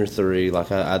 Junior, 3.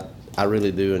 Like I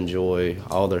really do enjoy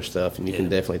all their stuff, and you can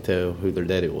definitely tell who their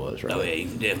daddy was, right? Oh yeah, you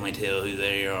can definitely tell who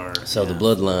they are. So the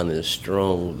bloodline is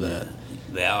strong with that.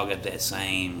 They all got that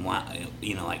same,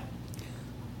 you know, like,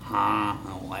 I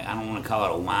don't want to call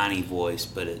it a whiny voice,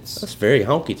 but that's very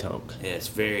honky tonk. Yeah, it's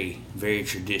very, very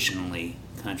traditionally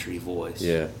country voice.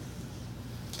 Yeah.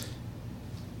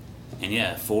 And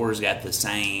yeah, 4's got the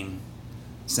same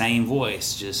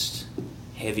voice, just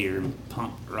heavier,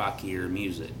 punk, rockier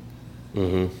music.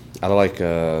 Mm-hmm. I like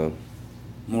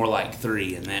more like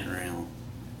 3 in that realm.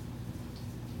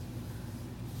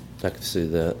 I can see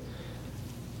that.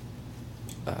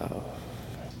 I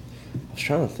was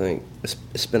trying to think.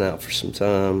 It's been out for some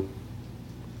time,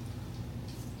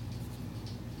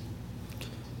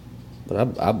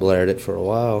 but I blared it for a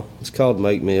while. It's called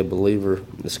 "Make Me a Believer."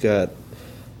 It's got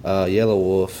Yellow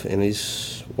Wolf, and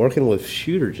he's working with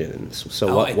Shooter Jennings.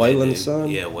 So like Waylon's son.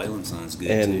 Yeah, Waylon's son's good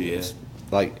and too. Yeah.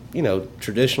 Like, you know,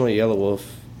 traditionally Yellow Wolf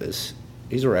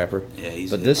he's a rapper. Yeah,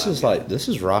 but this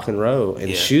is rock and roll,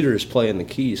 and Shooter is playing the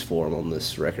keys for him on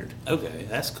this record. Okay,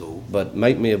 that's cool. But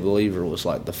 "Make Me a Believer" was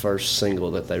like the first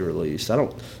single that they released.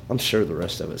 I'm sure the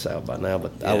rest of it's out by now,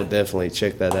 but I would definitely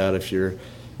check that out if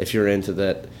you're into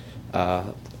that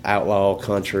outlaw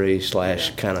country /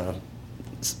 kind of a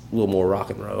little more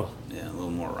rock and roll. Yeah, a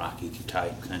little more rocky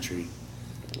type country.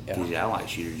 Yeah. I like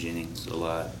Shooter Jennings a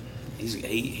lot.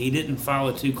 He didn't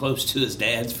follow too close to his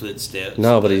dad's footsteps.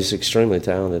 No, but he's extremely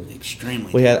talented.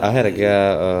 I had a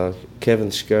guy, Kevin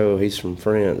Sco. He's from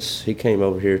France. He came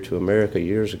over here to America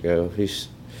years ago. He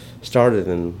started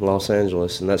in Los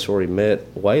Angeles, and that's where he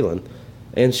met Waylon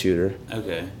and Shooter.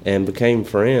 Okay. And became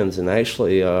friends, and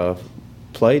actually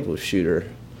played with Shooter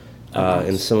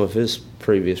in some of his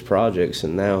previous projects.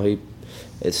 And now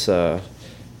it's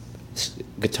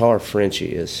Guitar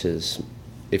Frenchie is his.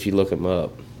 If you look him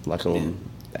up. Like on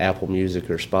Apple Music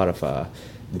or Spotify,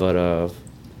 but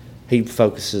he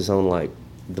focuses on like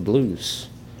the blues,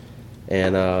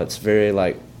 and it's very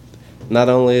like, not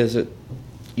only is it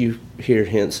you hear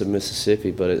hints of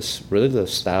Mississippi, but it's really the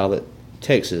style that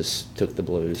Texas took the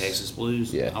blues. Texas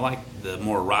blues? Yeah. I like the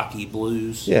more rocky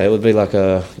blues. Yeah, it would be like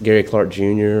a Gary Clark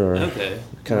Jr. or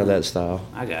kind of that style.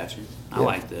 I got you. I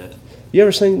like that. You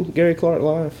ever seen Gary Clark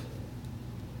live?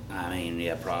 I mean,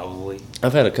 yeah, probably.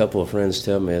 I've had a couple of friends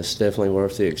tell me it's definitely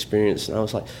worth the experience, and I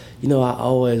was like, I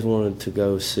always wanted to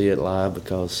go see it live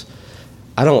because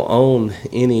I don't own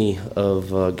any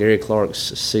of Gary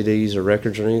Clark's CDs or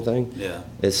records or anything. Yeah.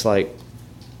 It's like,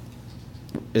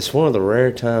 it's one of the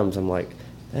rare times I'm like,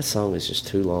 that song is just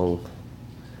too long.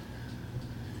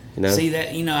 You know? See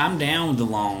that? I'm down with the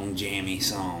long, jammy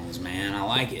songs, man. I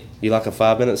like it. You like a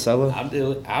 5-minute solo? I'll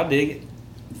do it. I'll dig it.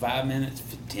 5 minutes,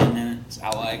 10 minutes. I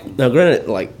like them. Now, granted,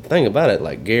 like, thing about it,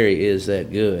 like, Gary is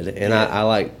that good, and I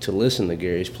like to listen to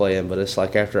Gary's playing, but it's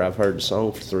like after I've heard the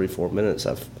song for 3-4 minutes,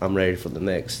 I'm ready for the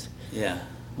next. Yeah.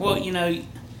 Well,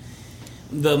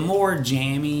 the more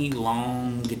jammy,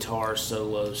 long guitar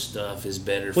solo stuff is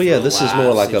better. Well, yeah, this is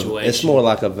more like situation. it's more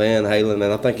like a Van Halen,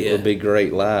 and I think it would be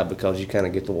great live because you kind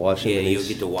of get to watch him. Yeah, you'll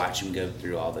get to watch him go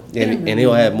through all the. And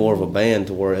he'll have more of a band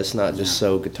to where it's not just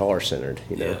so guitar centered,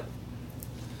 Yeah.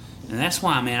 And that's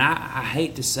why, man, I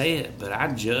hate to say it, but I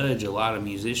judge a lot of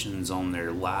musicians on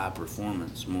their live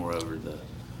performance more over the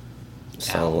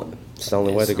album. It's the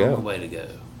only way to go. It's the only way to go.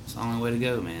 It's the only way to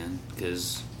go, man.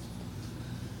 Because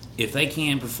if they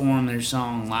can't perform their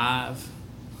song live,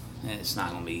 it's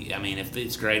not going to be... I mean, if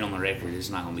it's great on the record, it's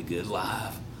not going to be good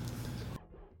live.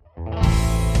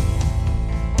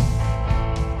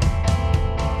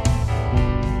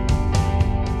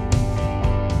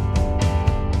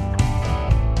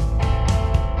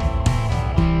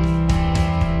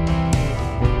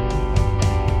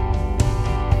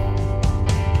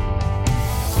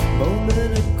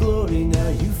 Moment of glory, now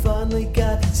you finally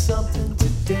got something to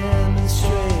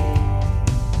demonstrate.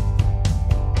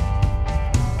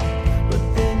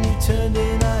 But then you turned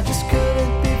and I just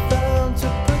couldn't be found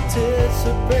to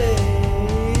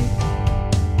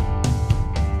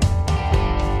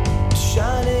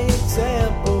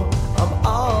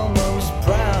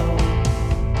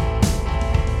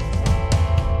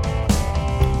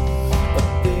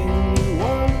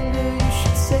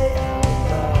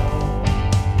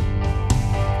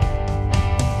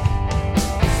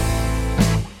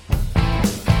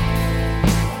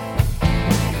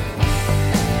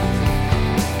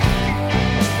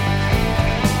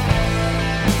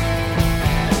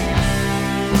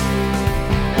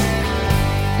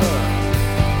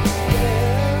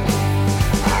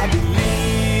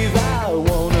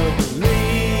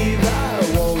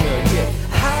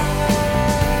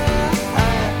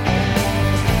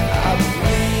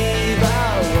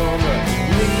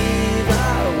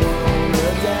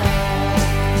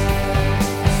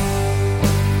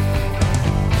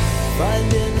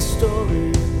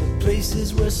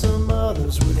where some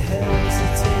others would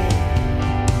hesitate.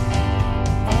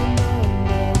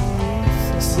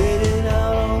 Sitting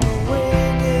out on the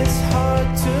wind, it's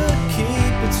hard to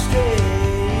keep it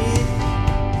straight.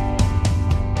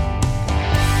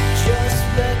 Just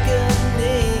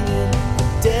reckoning in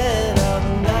the dead of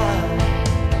night.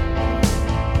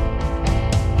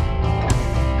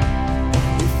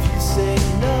 If you say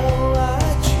no, I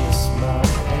just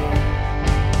might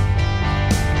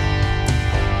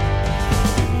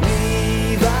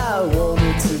leave. I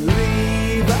wanted to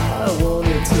leave. I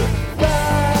wanted to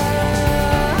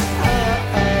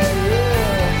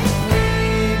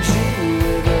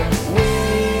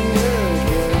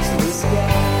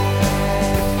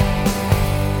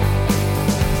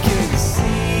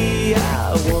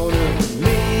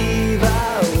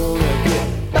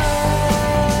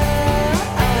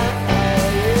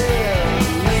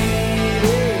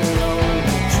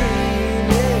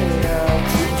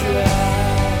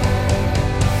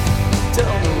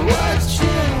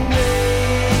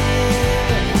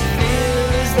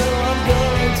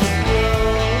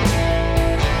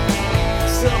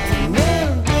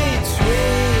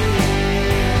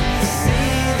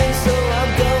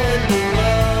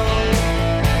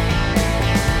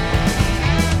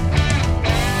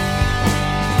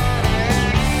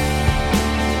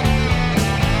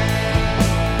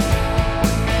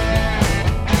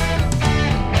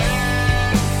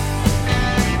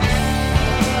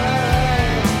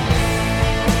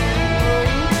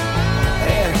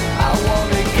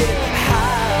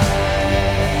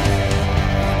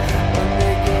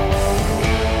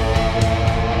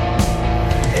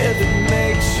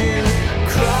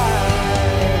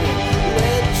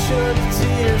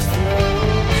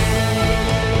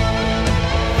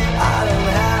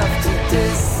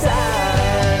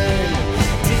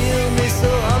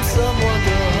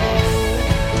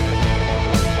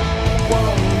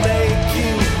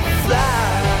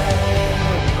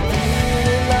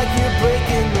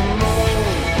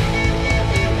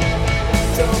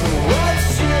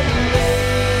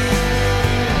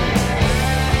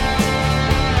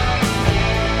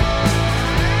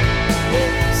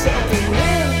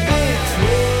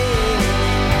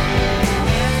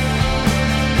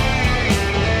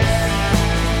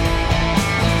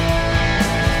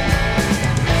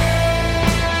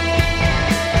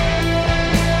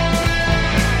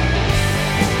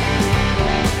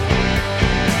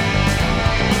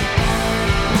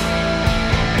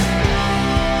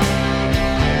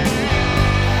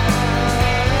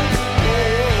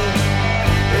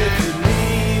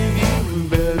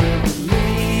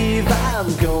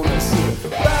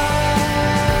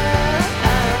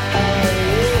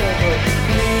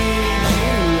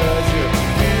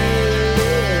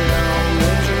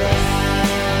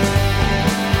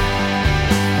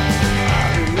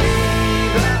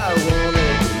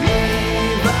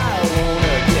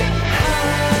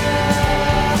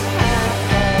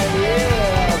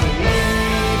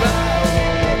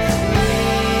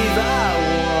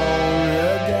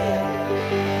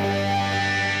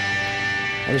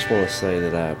I just want to say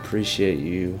that I appreciate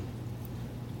you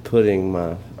putting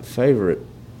my favorite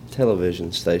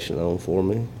television station on for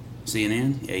me.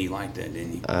 CNN? Yeah, you liked that,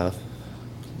 didn't you? That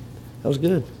was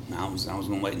good. I was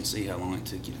gonna wait and see how long it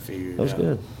took you to figure it out. That was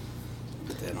good.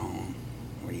 Put that on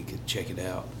where you could check it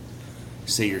out.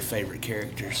 See your favorite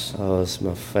characters. Oh, it's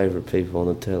my favorite people on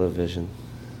the television.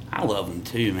 I love them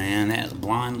too, man. That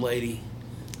blonde lady.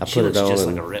 I She put looks it on just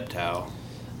and- like a reptile.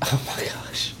 Oh my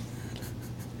gosh.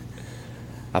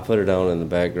 I put it on in the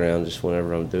background just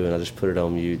whenever I'm doing. I just put it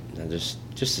on mute. Just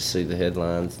to see the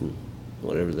headlines and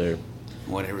whatever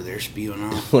they're spewing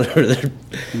on. whatever they're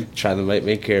trying to make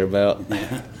me care about.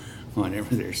 Yeah,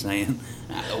 whatever they're saying.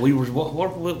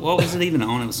 What was it even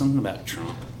on? It was something about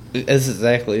Trump. That's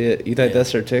exactly it. You think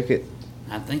that's their ticket?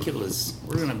 I think it was.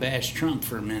 We're gonna bash Trump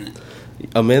for a minute.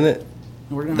 A minute?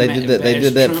 We're gonna They did that. They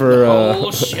did that Trump for. the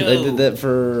whole show. They did that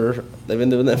for. They've been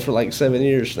doing that for like 7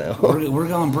 years now. We're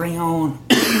gonna bring on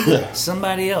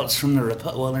somebody else from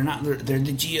the Well, they're not. They're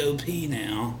the GOP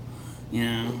now. You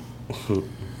know.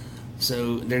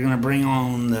 So they're gonna bring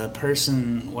on the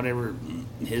person, whatever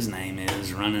his name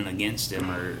is, running against him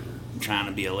or trying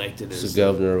to be elected as the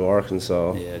governor of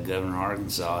Arkansas. Yeah, governor of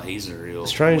Arkansas. He's a real.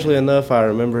 Strangely enough, I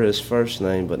remember his first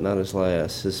name, but not his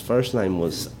last. His first name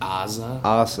was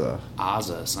Asa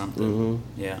something. Mm-hmm.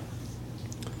 Yeah,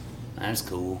 that's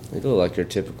cool. He looked like your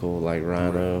typical like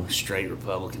rhino, straight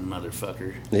Republican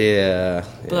motherfucker. Yeah.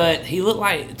 But he looked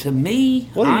like, to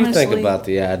me. What do honestly, you think about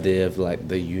the idea of like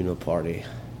the uniparty?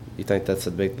 You think that's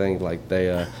a big thing? Like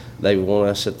they want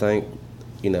us to think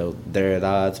they're at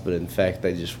odds, but in fact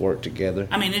they just work together.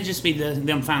 I mean, it'd just be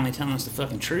them finally telling us the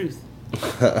fucking truth.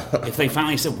 If they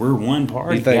finally said we're one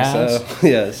party, you think guys. so?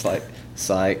 Yeah, it's like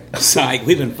psych. Psych.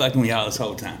 We've been fucking with y'all this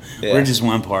whole time. Yeah. We're just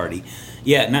one party.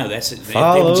 Yeah, no, that's it.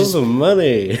 Follow the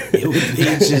money.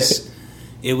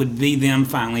 It would be them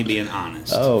finally being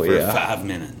honest. Oh, for yeah. 5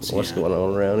 minutes. What's going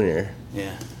on around here?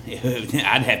 Yeah.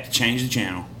 I'd have to change the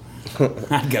channel.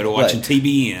 I'd go to watching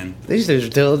TBN. These dudes are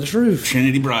telling the truth.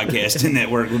 Trinity Broadcasting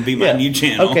Network would be my new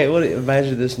channel. Okay,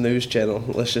 imagine this news channel.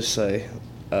 Let's just say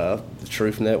the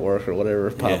Truth Network or whatever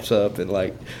pops up, and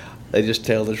like they just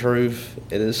tell the truth.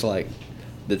 And it's like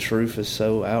the truth is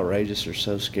so outrageous or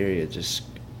so scary. It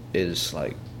is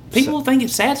like people think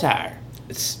it's satire.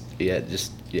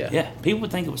 Yeah, people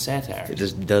would think it was satire. It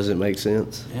just doesn't make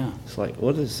sense. Yeah, it's like,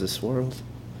 what is this world?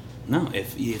 No,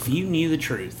 if you knew the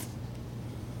truth,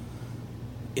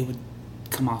 it would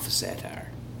come off as satire.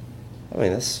 I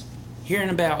mean, that's hearing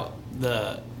about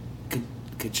the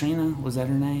Katrina. Was that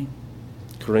her name?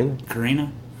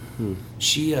 Karina.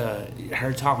 She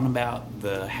her talking about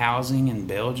the housing in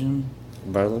Belgium.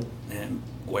 Berlin. And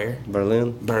where?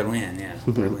 Berlin, yeah.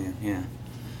 Berlin, yeah.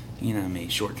 You know me,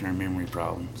 short-term memory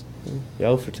problems.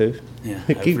 You're 0 for 2. Yeah.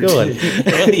 Keep going.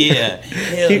 Hell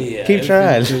yeah. Keep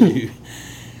trying.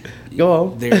 Go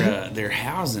on. Their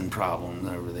housing problems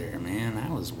over there, man,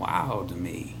 that was wild to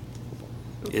me.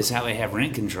 It's how they have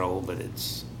rent control, but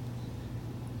it's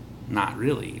not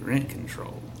really rent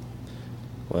control.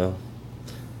 Well,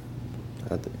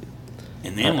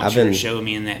 and then what you're showing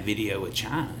me in that video with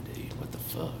China, dude, what the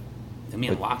fuck? Them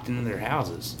being locked into their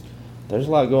houses. There's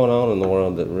a lot going on in the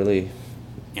world that really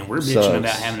and we're bitching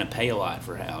about having to pay a lot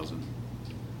for housing.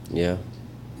 Yeah.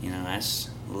 That's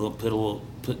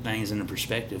put things into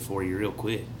perspective for you real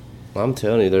quick. I'm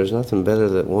telling you, there's nothing better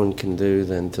that one can do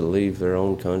than to leave their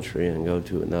own country and go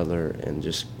to another and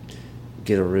just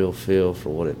get a real feel for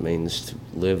what it means to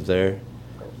live there.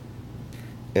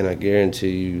 And I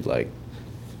guarantee you, like,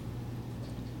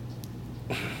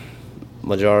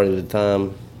 majority of the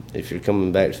time, if you're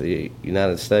coming back to the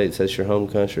United States, that's your home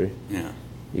country. Yeah.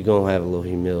 You're going to have a little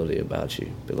humility about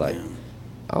you. But, like,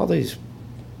 all these,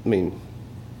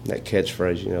 that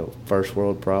catchphrase, first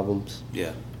world problems.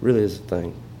 Yeah. Really is a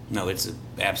thing. No, it's an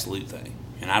absolute thing.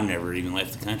 And I've never even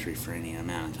left the country for any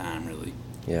amount of time, really.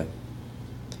 Yeah.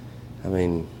 I've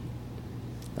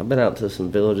been out to some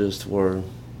villages to where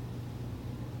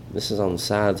this is on the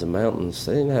sides of mountains.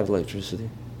 They didn't have electricity.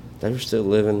 They were still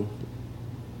living,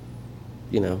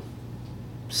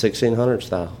 1600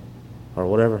 style or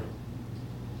whatever.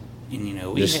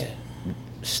 And, just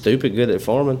stupid good at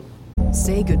farming.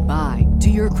 Say goodbye to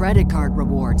your credit card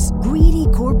rewards. Greedy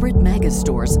corporate mega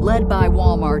stores, led by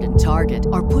Walmart and Target,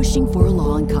 are pushing for a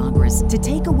law in Congress to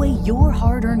take away your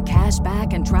hard-earned cash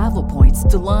back and travel points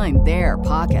to line their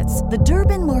pockets. The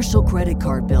Durbin-Marshall credit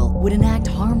card bill would enact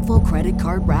harmful credit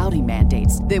card routing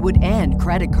mandates that would end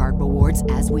credit card rewards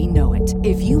as we know it.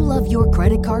 If you love your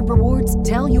credit card rewards,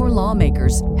 tell your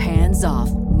lawmakers, hands off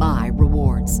my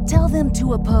rewards. Tell them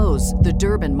to oppose the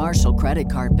Durbin-Marshall credit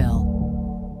card bill.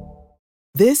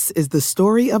 This is the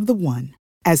story of the one.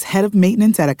 As head of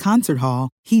maintenance at a concert hall,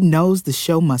 he knows the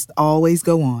show must always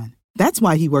go on. That's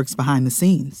why he works behind the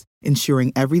scenes,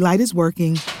 ensuring every light is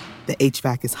working, the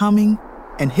HVAC is humming,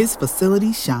 and his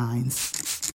facility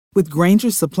shines. With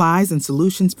Grainger's supplies and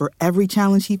solutions for every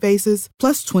challenge he faces,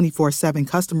 plus 24/7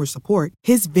 customer support,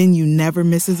 his venue never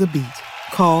misses a beat.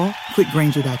 Call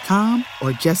quickgrainger.com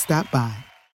or just stop by.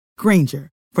 Grainger,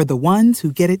 for the ones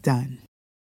who get it done.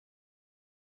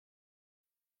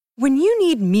 When you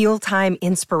need mealtime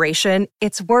inspiration,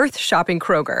 it's worth shopping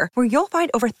Kroger, where you'll find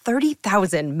over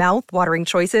 30,000 mouth-watering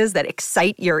choices that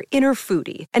excite your inner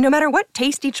foodie. And no matter what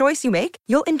tasty choice you make,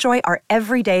 you'll enjoy our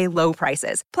everyday low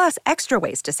prices, plus extra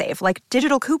ways to save, like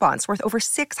digital coupons worth over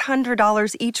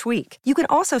 $600 each week. You can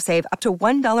also save up to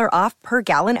 $1 off per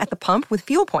gallon at the pump with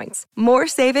fuel points. More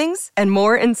savings and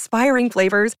more inspiring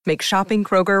flavors make shopping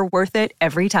Kroger worth it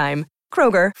every time.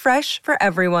 Kroger, fresh for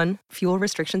everyone. Fuel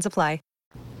restrictions apply.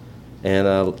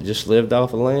 And just lived off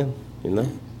the land,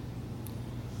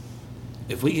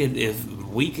 If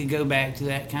we could go back to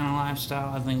that kind of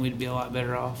lifestyle, I think we'd be a lot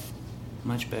better off,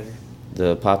 much better.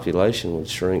 The population would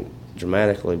shrink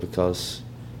dramatically because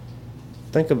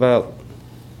think about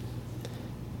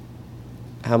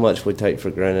how much we take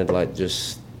for granted, like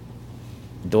just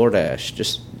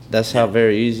DoorDash. That's how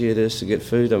very easy it is to get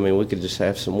food. We could just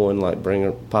have someone like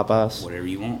bring Popeyes, whatever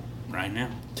you want, right now,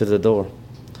 to the door.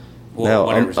 Well,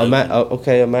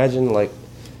 Imagine like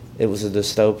it was a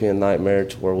dystopian nightmare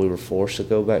to where we were forced to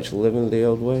go back to living the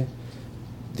old way.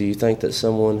 do you think that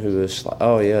someone who is like,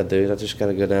 oh yeah, dude, I just got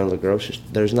to go down to the grocery store,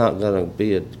 there's not going to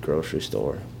be a grocery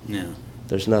store. Yeah.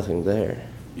 There's nothing there.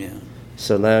 Yeah.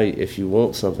 So now if you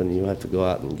want something, you have to go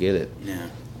out and get it. Yeah.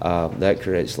 That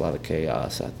creates a lot of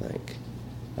chaos, I think.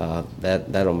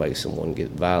 That'll make someone get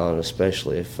violent,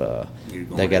 especially if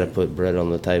they got to put bread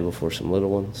on the table for some little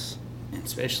ones. And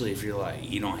especially if you're like,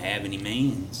 you don't have any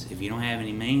means. If you don't have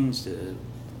any means to,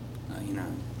 you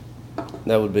know.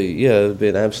 That would be, it would be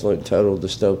an absolute total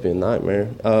dystopian nightmare.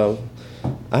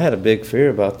 I had a big fear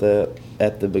about that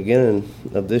at the beginning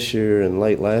of this year and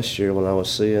late last year when I was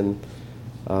seeing,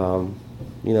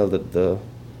 that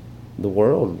the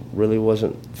world really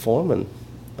wasn't forming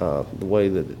the way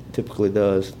that it typically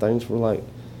does. Things were like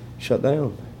shut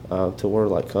down to where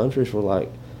like countries were like,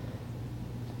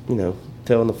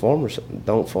 telling the farmers,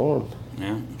 don't farm.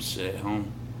 Yeah, sit at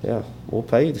home. Yeah, we'll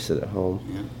pay you to sit at home.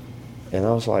 Yeah. And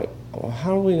I was like, well,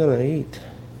 how are we going to eat?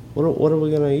 What are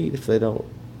we going to eat if they don't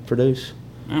produce?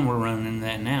 And we're running into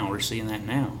that now. We're seeing that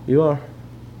now. You are.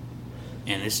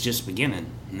 And it's just beginning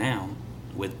now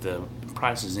with the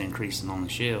prices increasing on the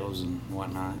shelves and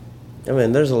whatnot. I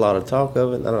mean, there's a lot of talk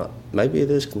of it. Maybe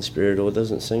it is conspiratorial. It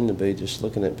doesn't seem to be. Just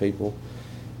looking at people,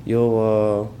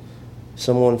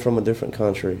 someone from a different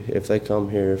country, if they come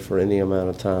here for any amount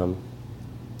of time,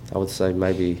 I would say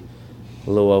maybe a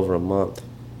little over a month,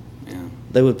 yeah,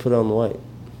 they would put on the weight.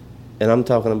 And I'm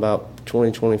talking about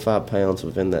 20, 25 pounds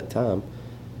within that time.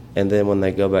 And then when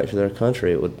they go back to their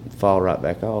country, it would fall right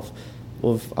back off.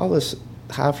 Well, with all this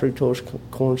high fructose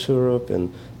corn syrup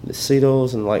and the seed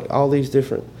oils and like all these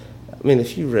different, I mean,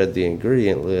 if you read the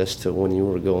ingredient list to when you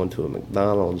were going to a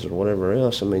McDonald's or whatever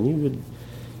else, I mean,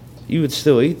 you would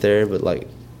still eat there, but like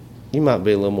you might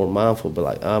be a little more mindful, but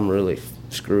like I'm really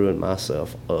screwing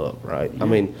myself up, right? Yeah. I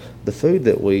mean, the food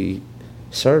that we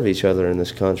serve each other in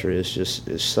this country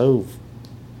is so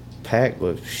packed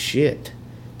with shit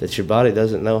that your body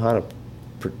doesn't know how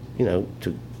to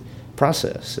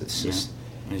process. It's just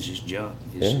junk.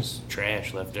 It's just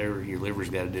trash left over. Your liver's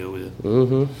got to deal with it.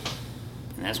 Mm-hmm.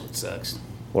 And that's what sucks.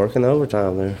 Working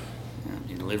overtime there.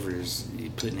 Your liver is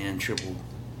putting in triple,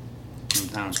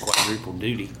 sometimes quadruple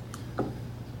duty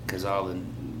because all the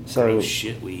gross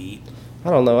shit we eat. I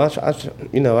don't know.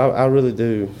 I really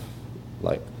do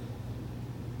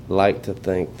like to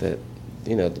think that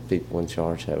the people in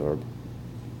charge have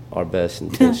our best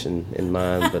intention in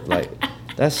mind, but like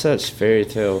that's such fairy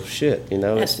tale shit,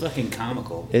 That's fucking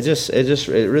comical. It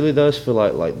really does feel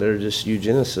like they're just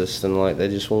eugenicists and like they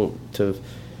just want to.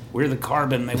 We're the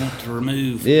carbon they want to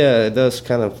remove. Yeah, it does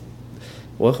kind of.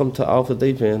 Welcome to off the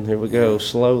deep end. Here we go,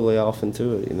 slowly off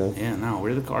into it, Yeah, no,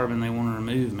 we're the carbon they want to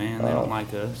remove, man. They don't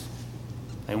like us.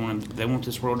 They want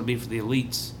this world to be for the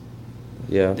elites.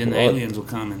 Yeah. Then the aliens will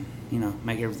come and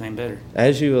make everything better.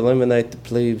 As you eliminate the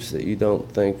plebes that you don't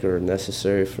think are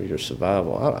necessary for your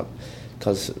survival,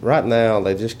 because right now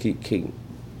they just keep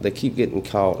getting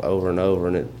caught over and over,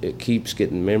 and it keeps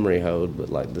getting memory holed. But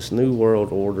like this new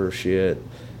world order shit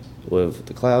with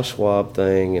the Klaus Schwab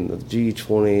thing and the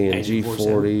G20 and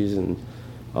G40s and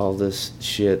all this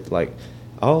shit, like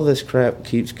all this crap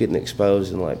keeps getting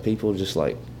exposed, and like people just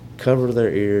like cover their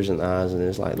ears and eyes, and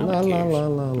it's like Nobody la cares. la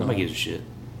la la. Nobody gives a shit.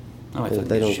 Nobody fucking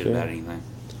gives a shit about anything.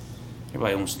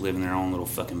 Everybody wants to live in their own little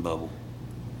fucking bubble.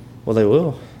 Well, they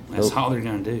will. That's all they're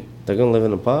gonna do. They're gonna live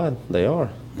in a pod. They are.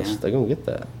 Yeah. They're gonna get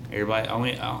that.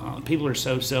 Everybody, people are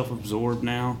so self-absorbed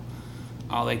now.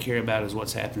 All they care about is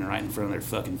what's happening right in front of their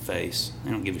fucking face.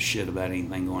 They don't give a shit about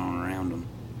anything going on around them.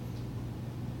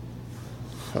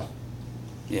 Huh.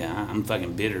 Yeah, I'm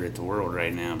fucking bitter at the world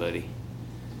right now, buddy.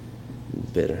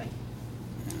 Bitter.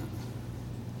 Yeah.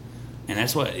 And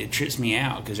that's what, it trips me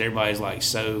out, because everybody's like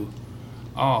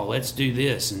let's do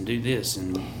this and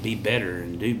be better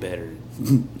and do better.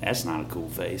 That's not a cool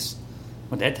face.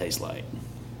 What that tastes like?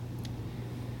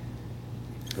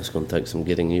 That's going to take some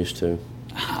getting used to.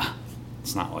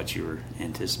 It's not what you were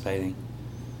anticipating.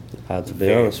 I have to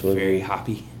be honest with you. Very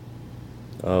hoppy.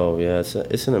 Oh, yeah.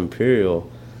 It's an Imperial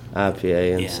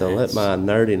IPA, and so let my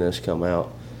nerdiness come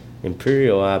out.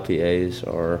 Imperial IPAs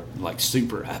are... like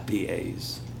super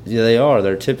IPAs. Yeah, they are.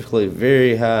 They're typically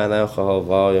very high in alcohol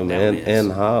volume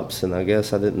and hops, and I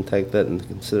guess I didn't take that into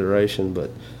consideration,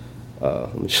 but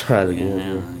let me try it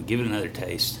again. Give it another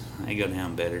taste. They go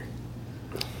down better.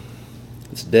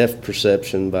 It's Depth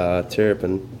Perception by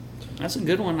Terrapin. That's a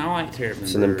good one. I like Terrapin.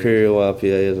 It's an Imperial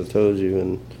IPA, as I told you,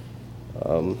 and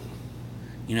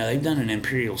they've done an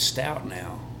Imperial Stout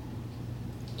now.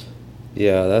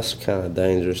 Yeah, that's kind of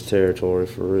dangerous territory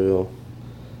for real.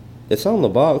 It's on the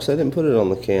box. They didn't put it on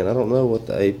the can. I don't know what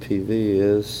the APV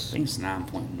is. I think it's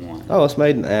 9.1. Oh, it's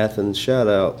made in Athens. Shout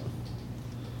out.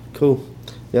 Cool.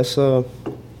 Yes, I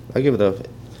give it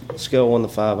a scale 1 to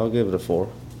 5. I'll give it a 4.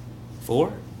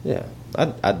 4? Yeah,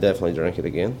 I'd definitely drink it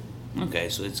again. Okay,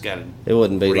 so it's got a. It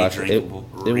wouldn't be like it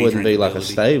wouldn't be like a redrinkability.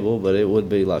 stable, but it would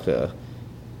be like a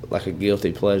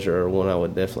guilty pleasure or one I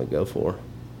would definitely go for.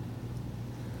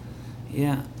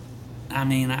 Yeah, I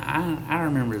mean, I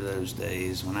remember those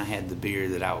days when I had the beer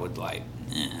that I would like.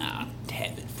 I'll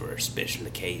have it for a special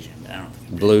occasion, but I don't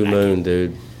think Blue Moon,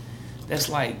 dude. That's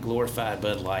like glorified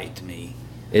Bud Light to me.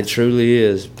 It truly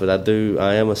is, but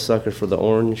I am a sucker for the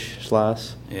orange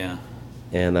slice. Yeah.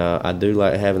 And I do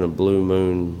like having a Blue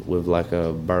Moon with like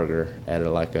a burger at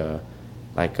the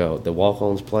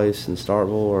Walk-On's place in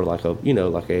Starkville, or like a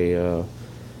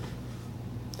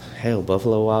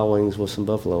Buffalo Wild Wings with some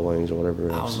buffalo wings or whatever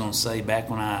else. I was gonna say, back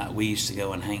when we used to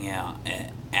go and hang out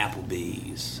at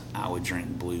Applebee's, I would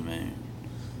drink Blue Moon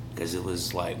because it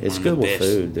was like it's one good of the with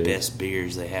food, dude. best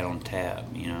beers they had on tap.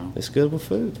 It's good with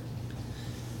food.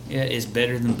 Yeah, it's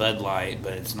better than Bud Light,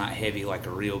 but it's not heavy like a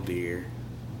real beer.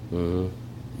 Mm-hmm.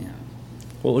 Yeah.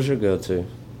 What was your go-to?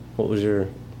 What was your...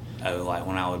 Oh, like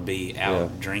when I would be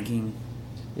out drinking?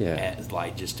 Yeah. At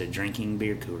like just a drinking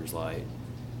beer, Coors Light.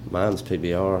 Mine's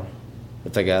PBR.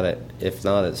 If they got it. If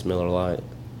not, it's Miller Lite.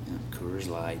 Yeah, Coors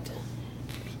Light.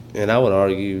 And I would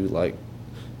argue, like,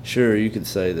 sure, you could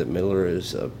say that Miller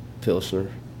is a Pilsner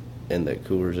and that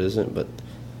Coors isn't, but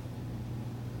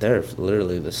they're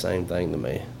literally the same thing to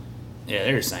me. Yeah,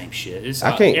 they're the same shit.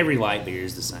 Every light beer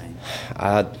is the same.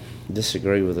 I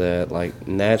disagree with that. Like,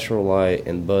 Natural Light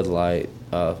and Bud Light,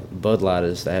 Bud Light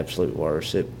is the absolute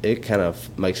worst. It kind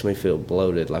of makes me feel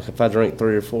bloated. Like, if I drink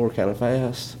 3 or 4 kind of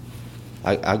fast,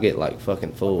 I get, like,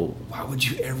 fucking full. Why would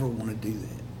you ever want to do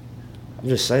that? I'm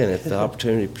just saying, if the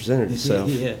opportunity presented itself.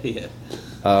 Yeah.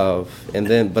 And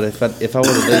then, but if I were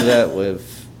to do that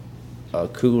with a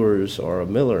Coors or a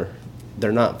Miller,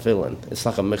 they're not filling. It's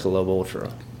like a Michelob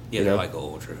Ultra. Yeah, they're like an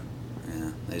Ultra.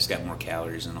 Yeah, they just got more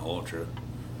calories than an Ultra.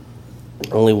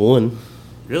 Only one.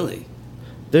 Really?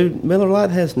 Dude, Miller Lite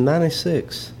has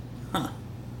 96. Huh.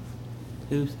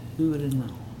 Who would have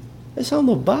known? It's on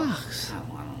the box.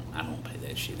 I don't pay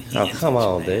that shit. Oh, come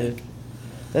on, dude.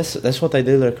 That's what they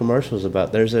do their commercials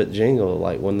about. There's that jingle,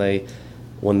 like when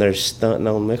they're stunting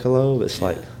on Michelob, it's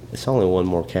like, it's only one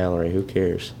more calorie, who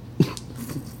cares?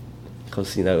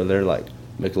 Because, they're like,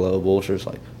 Michelob Ultra's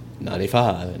like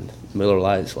 95, and Miller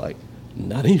Lite's like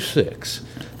 96.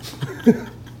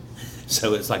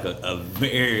 So it's like a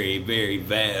very, very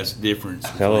vast difference.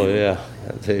 Oh, yeah,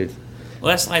 dude. Well,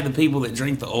 that's like the people that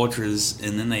drink the Ultras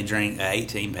and then they drink an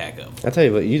 18-pack of them. I tell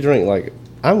you what, you drink like,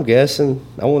 I'm guessing,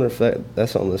 I wonder if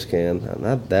that's on this can. And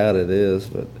I doubt it is,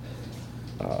 but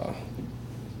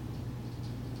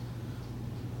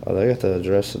they got the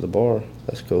address of the bar.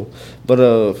 That's cool. But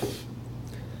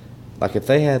like if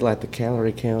they had like the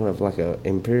calorie count of like a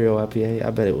Imperial IPA,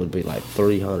 I bet it would be like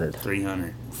 300.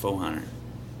 300, 400.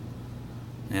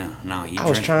 Yeah, no. I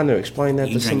was trying to explain that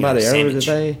to somebody earlier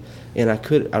today, and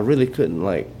I really couldn't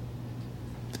like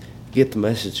get the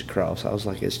message across. I was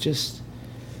like, it's just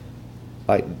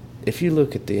like, if you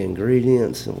look at the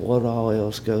ingredients and what all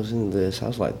else goes into this, I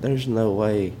was like, there's no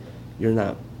way you're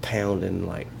not pounding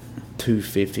like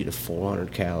 250 to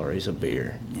 400 calories of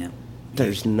beer. Yeah.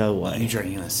 There's no way. You're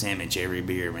drinking a sandwich every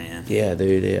beer, man. Yeah,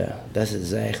 dude, yeah. That's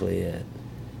exactly it.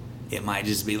 It might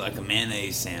just be like a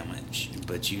mayonnaise sandwich,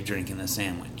 but you drinking a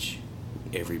sandwich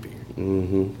every beer.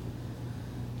 Mm-hmm.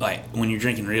 Like, when you're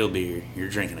drinking real beer, you're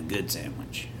drinking a good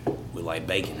sandwich with, like,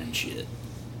 bacon and shit.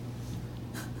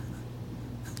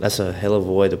 That's a hell of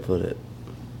a way to put it.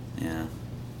 Yeah.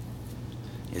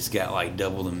 It's got, like,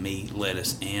 double the meat,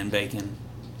 lettuce, and bacon.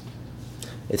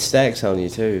 It stacks on you,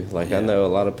 too. Like, Yeah. I know a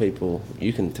lot of people,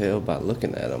 you can tell by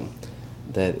looking at them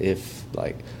that if,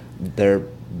 like, their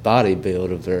body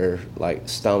build of their, like,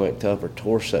 stomach to upper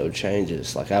torso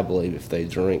changes, like, I believe if they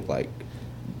drink, like,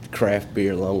 craft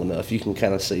beer long enough, you can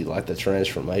kind of see, like, the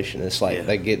transformation. It's like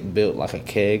they get built like a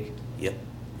keg. Yep.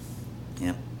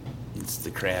 It's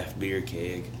the craft beer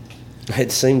keg.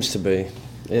 It seems to be.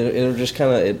 It'll just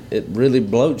kind of, it really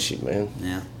bloats you, man.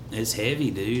 Yeah. It's heavy,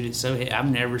 dude. It's so heavy. I've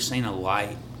never seen a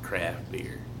light craft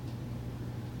beer.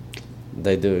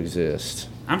 They do exist.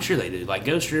 I'm sure they do. Like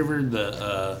Ghost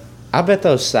River, I bet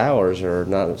those sours are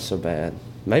not so bad.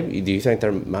 Maybe, do you think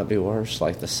there might be worse,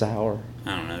 like the sour?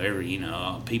 I don't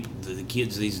know. People, the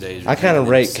kids these days. I kind of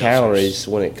rate calories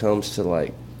when it comes to,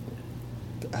 like,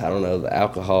 I don't know, the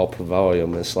alcohol per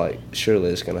volume. It's like, surely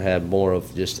it's going to have more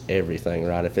of just everything,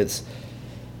 right?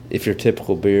 If your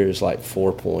typical beer is like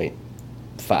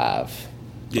 4.5.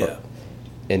 Yeah.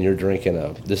 And you're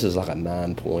drinking this is like a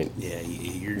 9 point. Yeah,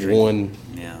 you're drinking. One.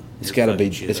 Yeah. It's got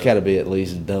to be at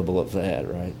least double of that,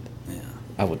 right? Yeah.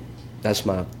 I would. That's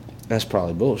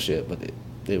probably bullshit, but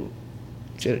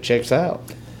it checks out.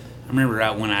 I remember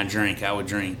when I would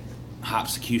drink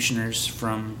Hopsecutioners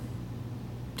from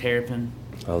Terrapin.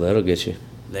 Oh, that'll get you.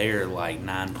 They're like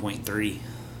 9.3.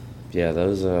 Yeah,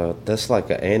 those. That's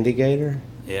like an Andy-Gator.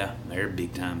 Yeah, they're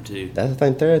big time too. I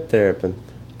think they're at Terrapin.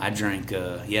 I drank.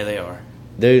 Yeah, they are.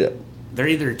 Dude, they're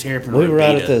either Terrapin or we were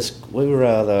out Beta. at this. We were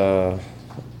out.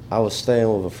 I was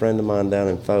staying with a friend of mine down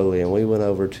in Foley, and we went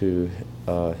over to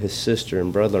his sister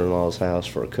and brother-in-law's house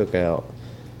for a cookout.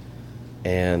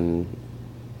 And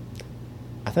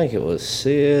I think it was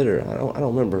Sid, or I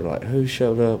don't remember like who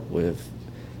showed up with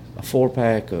a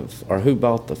 4-pack of, or who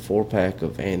bought the 4-pack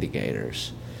of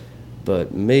Andy-Gators.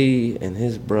 But me and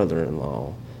his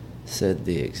brother-in-law said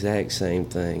the exact same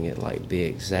thing the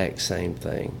exact same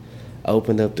thing.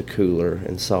 Opened up the cooler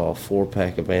and saw a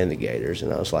 4-pack of Andy-Gators,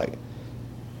 and I was like,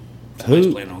 Who's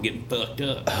planning on getting fucked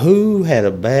up? Who had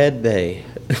a bad day?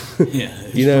 Yeah,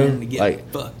 you know, to get like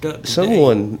fucked up today?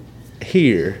 Someone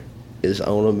here is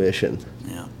on a mission.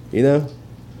 Yeah, you know.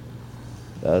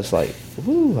 I was like,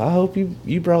 "Woo! I hope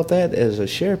you brought that as a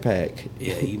share pack."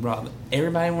 Yeah, you brought.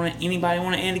 Anybody want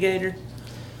an Andy-Gator?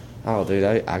 Oh, dude,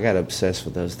 I got obsessed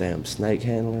with those damn snake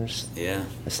handlers. Yeah,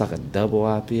 it's like a double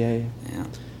IPA. Yeah,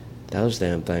 those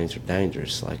damn things are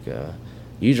dangerous. Like,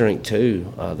 you drink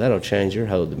 2, that'll change your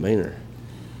whole demeanor.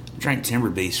 I drank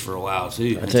Timber Beast for a while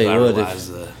too. I tell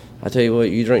you what,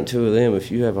 you drink 2 of them.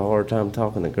 If you have a hard time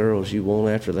talking to girls, you won't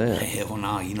after that. Hell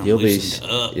no, you don't loosen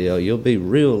up. Yeah, you'll be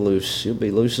real loose. You'll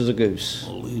be loose as a goose.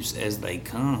 Loose as they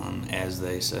come, as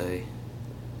they say.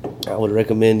 I would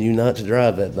recommend you not to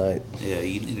drive that night. Yeah,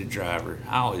 you need a driver.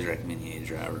 I always recommend you need a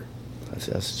driver. That's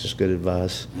just good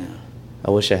advice. Yeah.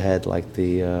 I wish I had like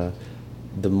the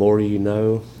more you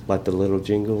know, like the little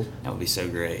jingle. That would be so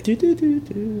great.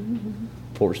 Do.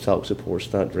 Porch talk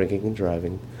supports not drinking and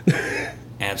driving.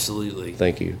 Absolutely.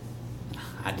 Thank you.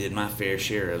 I did my fair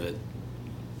share of it.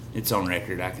 It's on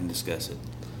record. I can discuss it.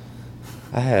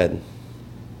 I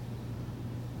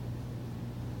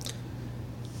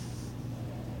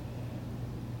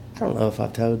don't know if I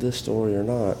told this story or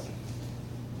not.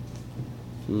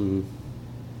 I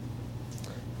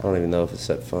don't even know if it's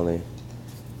that funny.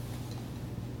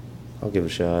 I'll give it a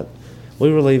shot.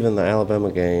 We were leaving the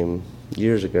Alabama game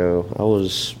years ago. I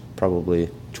was probably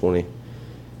 20.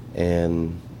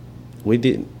 And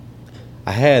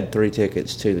I had 3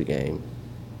 tickets to the game.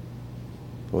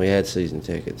 We had season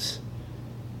tickets.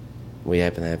 We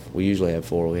usually have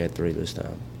 4. We had 3 this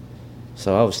time.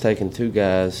 So I was taking 2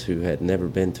 guys who had never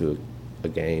been to the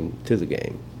game.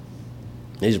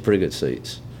 These are pretty good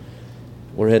seats.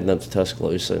 We're heading up to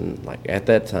Tuscaloosa, and like at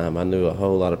that time, I knew a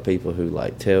whole lot of people who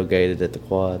like tailgated at the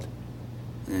quad.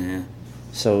 Yeah.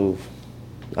 So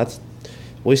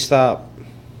we stopped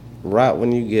right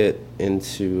when you get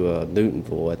into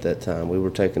Newtonville. At that time, we were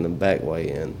taking the back way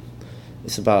in.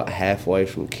 It's about halfway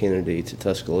from Kennedy to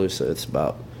Tuscaloosa. It's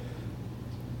about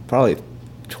probably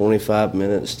 25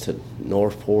 minutes to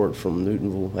Northport from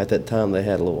Newtonville. At that time, they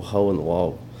had a little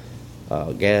hole-in-the-wall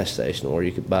gas station where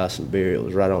you could buy some beer. It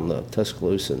was right on the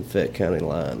Tuscaloosa and Fayette County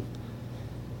line.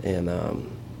 And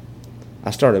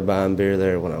I started buying beer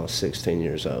there when I was 16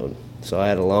 years old. So I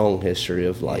had a long history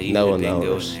of knowing the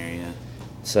owners. There, yeah.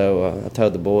 So I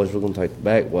told the boys, we're going to take the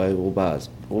back way. We'll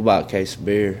buy a case of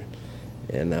beer.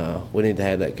 And we need to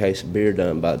have that case of beer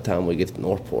done by the time we get to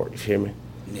Northport. You hear me?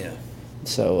 Yeah.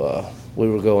 So we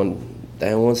were going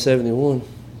down 171.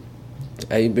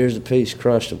 8 beers apiece,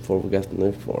 crushed them before we got to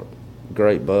Newport.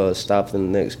 Great buzz, stopped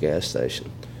in the next gas station.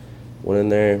 Went in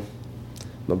there.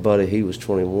 My buddy, he was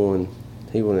 21.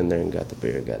 He went in there and got the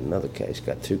beer, got another case,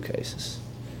 got 2 cases.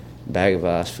 Bag of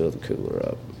ice, filled the cooler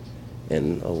up.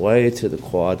 And away to the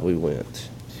quad we went.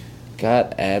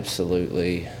 Got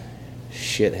absolutely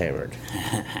shit hammered.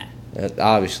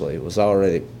 Obviously, it was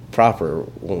already proper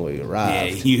when we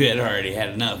arrived. Yeah, you had already had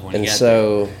enough when you got there.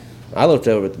 And so I looked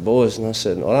over at the boys and I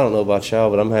said, well, I don't know about y'all,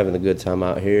 but I'm having a good time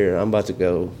out here. I'm about to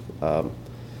go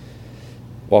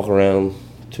walk around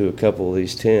to a couple of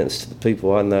these tents to the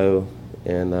people I know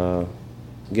and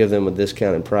give them a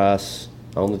discounted price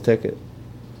on the ticket.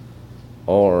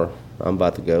 Or I'm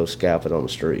about to go scalp it on the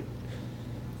street.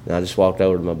 And I just walked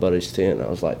over to my buddy's tent and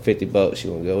I was like, $50,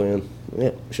 you want to go in?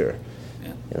 Yeah, sure.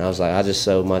 Yeah. And I was like, I just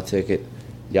sold my ticket.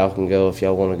 Y'all can go if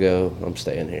y'all want to go. I'm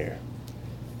staying here.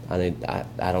 I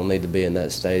don't need to be in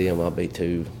that stadium. I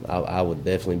would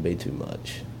definitely be too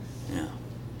much. Yeah.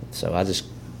 So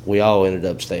we all ended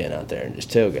up staying out there and just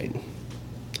tailgating.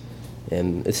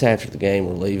 And it's after the game,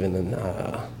 we're leaving, and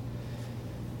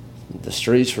the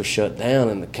streets were shut down,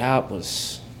 and the cop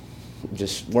was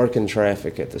just working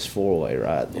traffic at this 4-way,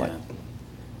 right? Yeah. Like,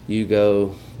 you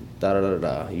go,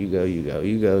 da-da-da-da, you go,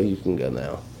 you can go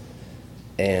now.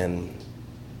 And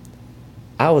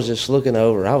I was just looking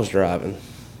over, I was driving.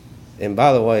 And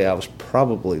by the way, I was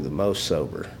probably the most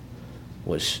sober,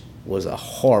 which was a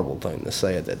horrible thing to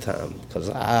say at that time, because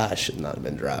I should not have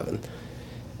been driving.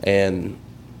 And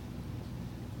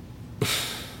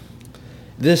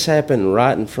this happened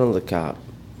right in front of the cop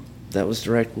that was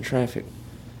directing traffic.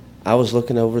 I was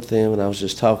looking over at them, and I was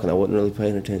just talking. I wasn't really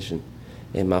paying attention.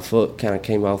 And my foot kind of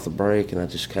came off the brake, and I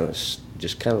just kind of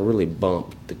really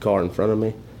bumped the car in front of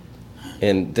me.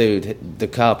 And, dude, the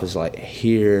cop is, like,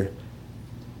 here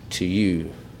to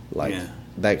you, like,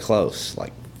 that close,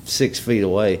 like 6 feet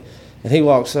away. And he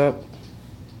walks up.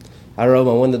 I rolled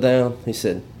my window down. He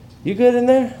said, "You good in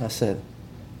there?" I said,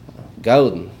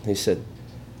 "Golden." He said,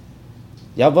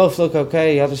 "Y'all both look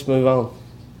okay. Y'all just move on."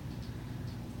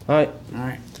 All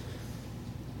right.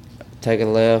 Take a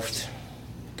left,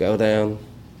 go down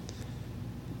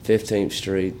 15th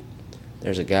Street.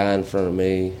 There's a guy in front of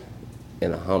me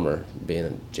in a Hummer being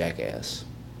a jackass.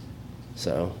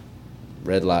 So,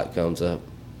 red light comes up.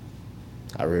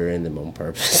 I rear-end him on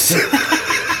purpose.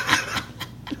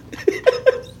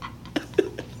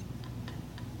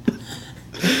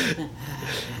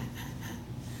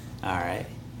 All right.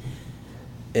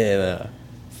 And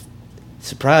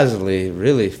surprisingly,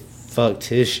 really fucked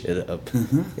his shit up.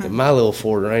 And my little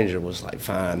Ford Ranger was like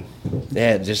fine. It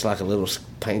had just like a little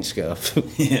paint scuff.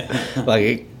 Yeah. Like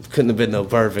it couldn't have been no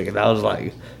perfect. And I was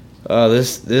like, oh,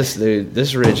 this dude,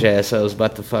 this rich asshole is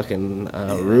about to fucking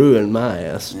ruin my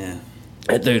ass. Yeah.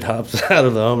 That dude hops out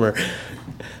of the Hummer,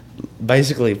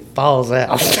 basically falls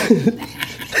out.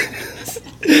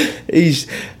 He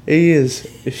is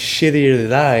shittier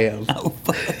than I am. Oh,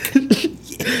 fuck.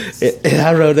 And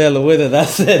I rolled down the window and I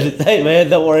said, "Hey, man,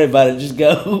 don't worry about it. Just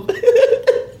go."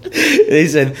 And he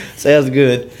said, "Sounds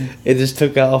good." It just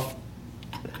took off.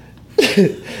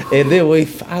 And then we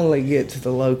finally get to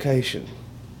the location.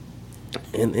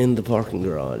 And in the parking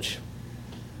garage,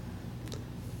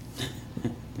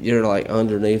 you're like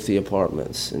underneath the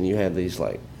apartments and you have these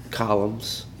like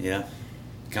columns. Yeah.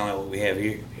 Kind of like what we have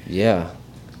here. Yeah.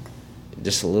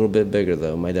 Just a little bit bigger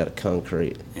though, made out of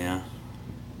concrete. Yeah.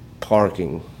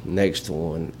 Parking next to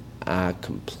one, I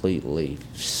completely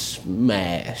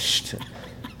smashed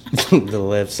the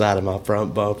left side of my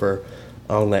front bumper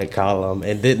on that column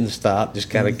and didn't stop, just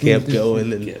kind of kept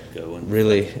going and kept going.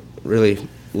 Really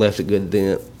left a good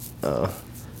dent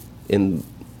in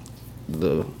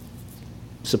the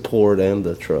support and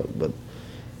the truck. But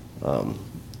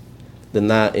the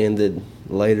night ended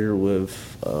later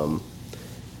with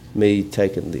me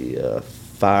taking the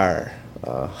fire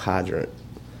hydrant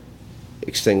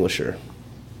extinguisher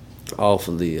off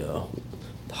of the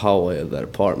hallway of that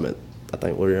apartment. I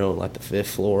think we were on like the 5th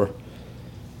floor.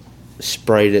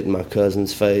 Sprayed it in my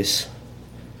cousin's face,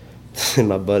 in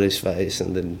my buddy's face,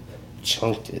 and then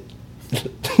chunked it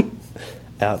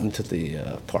out into the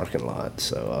parking lot.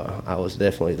 So I was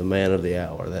definitely the man of the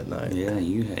hour that night. Yeah,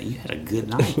 you had a good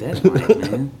night that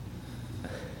night, man.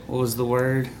 What was the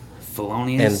word?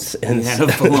 Felonious? And you had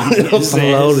a felonious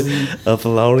a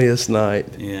felonious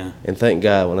night. Yeah. And thank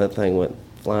God when that thing went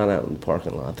flying out in the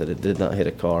parking lot that it did not hit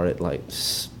a car. It like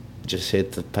just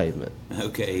hit the pavement.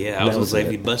 Okay, yeah. I was going to say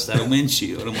if you bust out a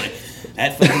windshield, I'm like,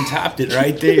 that fucking topped it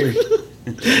right there.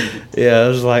 Yeah, I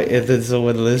was like, if then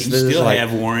someone listening, you still like,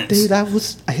 have warrants. Dude, I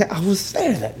was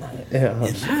there that night. Yeah.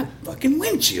 And my fucking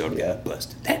windshield got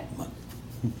busted. That month.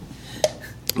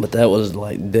 But that was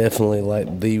like definitely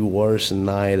like the worst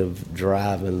night of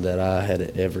driving that I had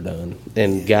ever done,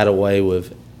 and got away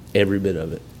with every bit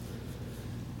of it.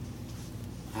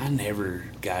 I never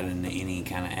got into any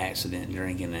kind of accident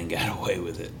drinking and got away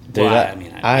with it. Dude,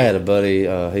 well, I had a buddy.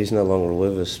 He's no longer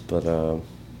with us, but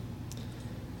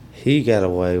he got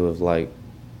away with like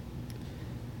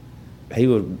he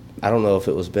would. I don't know if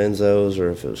it was benzos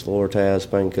or if it was Lortabs,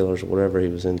 painkillers, or whatever he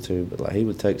was into, but like he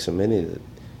would take so many that.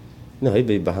 No, he'd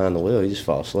be behind the wheel. He'd just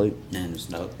fall asleep. And it's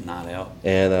not out.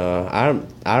 And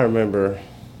I remember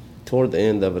toward the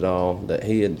end of it all that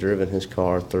he had driven his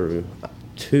car through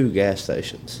 2 gas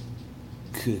stations.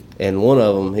 Good. And one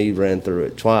of them, he ran through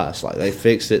it twice. Like, they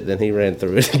fixed it, then he ran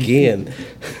through it again.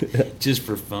 Just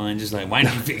for fun. Just like, why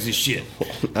didn't you fix this shit?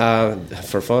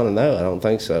 For fun, no, I don't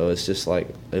think so. It's just like,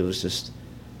 it was just...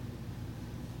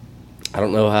 I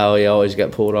don't know how he always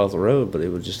got pulled off the road, but it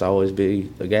would just always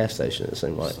be a gas station, it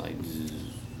seemed like.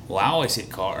 Well, I always hit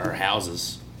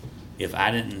houses. If I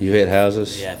didn't... You hit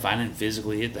houses? Yeah, if I didn't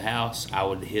physically hit the house, I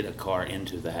would hit a car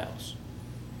into the house.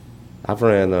 I've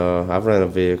ran a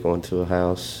vehicle into a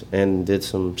house and did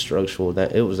some structural...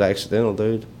 It was accidental,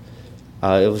 dude.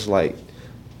 It was like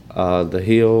the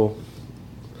hill,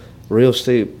 real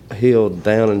steep hill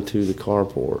down into the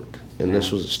carport, and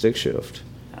this was a stick shift.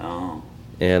 Oh.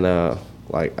 And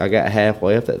like I got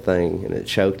halfway up that thing and it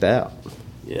choked out.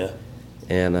 Yeah.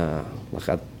 And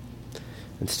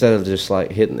instead of just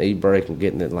like hitting the e-brake and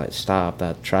getting it like stopped,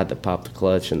 I tried to pop the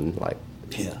clutch and like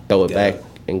throw it back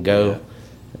and go. Yeah.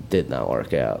 It did not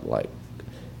work out. Like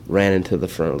ran into the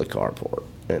front of the carport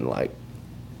and like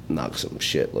knocked some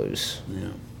shit loose. Yeah.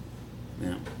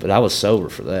 Yeah. But I was sober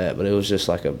for that. But it was just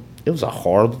like it was a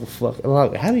horrible fucking.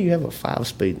 Like, how do you have a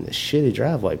 5-speed in this shitty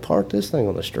driveway? Park this thing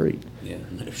on the street. Yeah,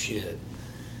 no shit.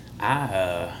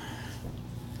 I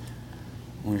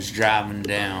was driving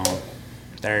down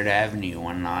 3rd Avenue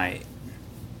one night,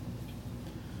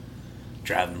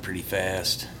 driving pretty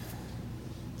fast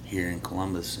here in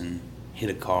Columbus, and hit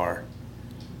a car,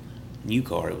 new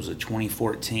car. It was a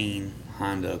 2014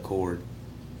 Honda Accord.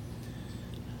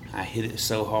 I hit it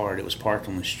so hard it was parked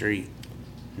on the street,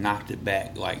 knocked it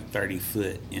back like 30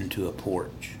 foot into a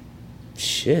porch.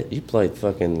 Shit, you played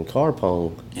fucking car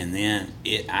pong. And then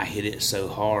I hit it so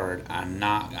hard,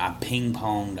 I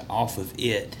ping-ponged off of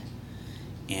it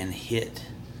and hit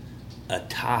a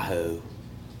Tahoe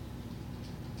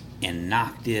and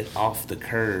knocked it off the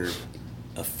curb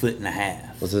 1.5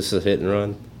 feet. Was this a hit and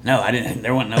run? No, I didn't.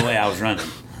 There wasn't no way I was running.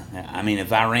 I mean,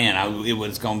 if I ran, it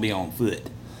was going to be on foot.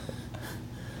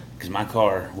 Because my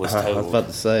car was totaled. I was about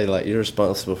to say, like, you're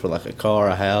responsible for like a car,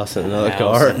 a house, and another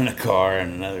car. And a car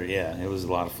and another, yeah. It was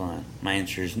a lot of fun. My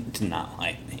insurance did not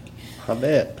like me. I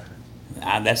bet.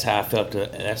 That's how I felt.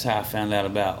 That's how I found out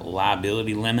about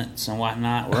liability limits and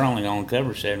whatnot. We're only going to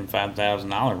cover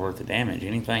 $75,000 worth of damage.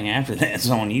 Anything after that's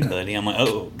on you, buddy. I'm like,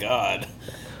 oh God.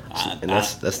 And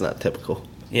that's not typical.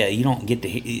 Yeah, you don't get to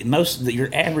hear. Your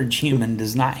average human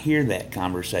does not hear that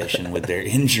conversation with their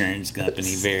insurance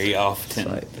company very often.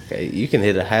 It's like, okay, you can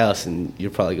hit a house and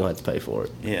you're probably going to have to pay for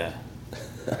it. Yeah.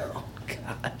 Oh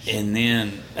gosh. And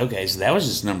then, okay, so that was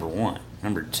just number one.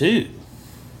 Number two,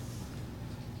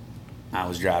 I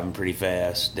was driving pretty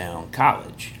fast down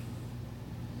College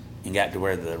and got to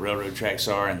where the railroad tracks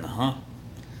are and the hump.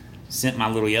 Sent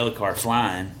my little yellow car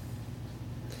flying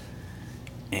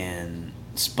and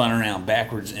spun around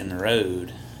backwards in the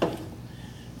road,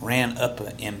 ran up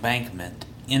an embankment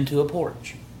into a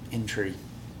porch in tree.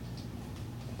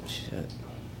 Shit.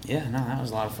 Yeah, no, that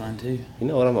was a lot of fun too. You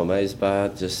know what I'm amazed by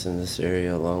just in this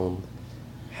area alone?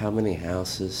 How many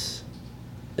houses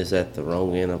is at the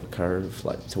wrong end of a curve,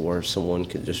 like to where someone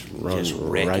could just run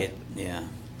wreck right? It. Yeah.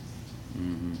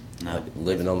 Mm-hmm. No, like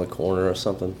living on the corner or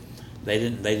something. They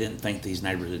didn't think these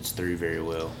neighborhoods through very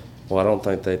well. Well, I don't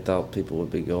think they thought people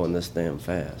would be going this damn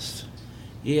fast.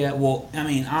 Yeah, well, I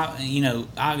mean,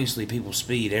 obviously people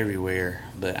speed everywhere,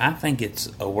 but I think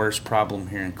it's a worse problem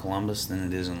here in Columbus than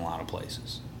it is in a lot of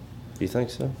places. You think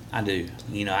so? I do.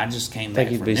 I just came back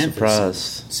from Memphis. I think you'd be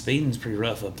surprised. Speeding's pretty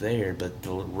rough up there, but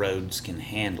the roads can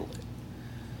handle it.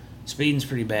 Speeding's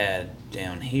pretty bad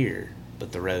down here,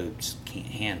 but the roads can't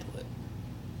handle it.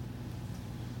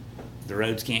 The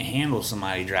roads can't handle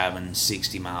somebody driving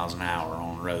 60 miles an hour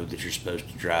on a road that you're supposed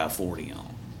to drive 40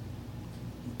 on.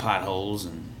 Potholes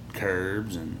and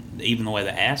curbs and even the way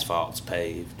the asphalt's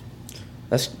paved.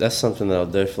 That's something that'll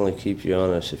definitely keep you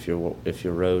honest. If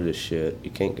your road is shit,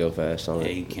 you can't go fast on it.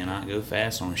 Yeah, you cannot go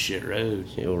fast on a shit road.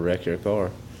 You'll wreck your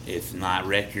car. If not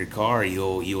wreck your car,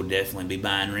 you'll definitely be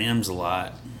buying rims a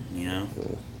lot. Yeah.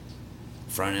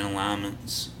 Front end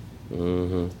alignments.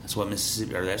 Mm-hmm.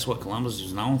 That's what Columbus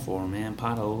is known for, man.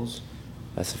 Potholes.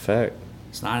 That's a fact.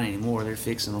 It's not anymore. They're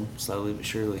fixing them slowly but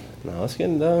surely. No, it's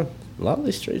getting done. A lot of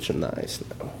these streets are nice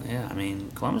now. Yeah, I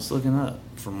mean, Columbus is looking up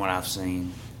from what I've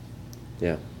seen.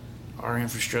 Yeah. Our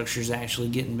infrastructure is actually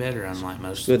getting better, unlike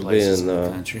most of the places in the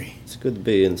country. It's good to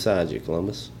be inside you,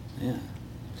 Columbus. Yeah.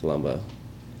 Columbo.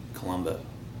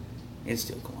 It's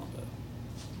still Columbo.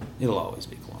 It'll always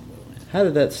be Columbo, man. How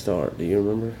did that start? Do you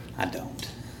remember? I don't.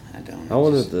 I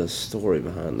wanted the story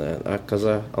behind that, because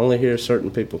I only hear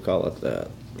certain people call it that.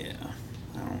 Yeah.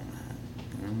 I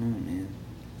don't know, man.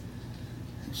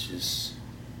 It's just,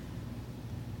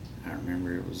 I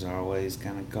remember it was always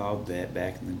kind of called that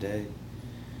back in the day.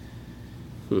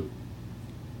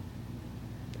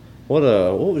 What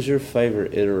was your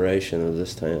favorite iteration of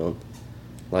this town?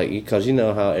 Like, because you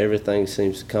know how everything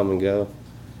seems to come and go.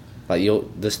 Like,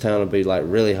 this town will be like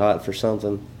really hot for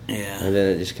something, yeah, and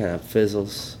then it just kind of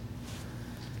fizzles.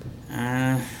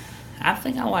 I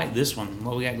think I like this one.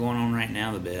 What we got going on right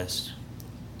now the best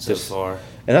so far.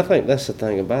 And I think that's the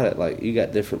thing about it. Like, you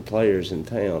got different players in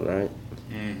town, right?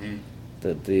 Mm-hmm.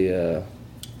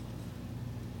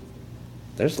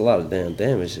 There's a lot of damn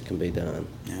damage that can be done.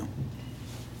 Yeah.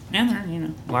 And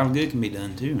there, a lot of good can be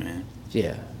done too, man.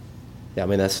 Yeah. Yeah, I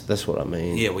mean, that's what I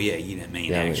mean. Yeah, well, yeah, you didn't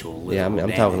mean actual I mean, I'm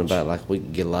damage. talking about, like, we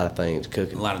can get a lot of things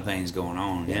cooking. A lot of things going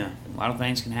on, yeah. A lot of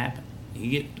things can happen. You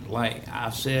get, like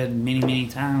I've said many, many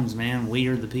times, man, we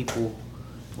are the people,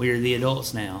 we are the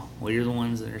adults now. We are the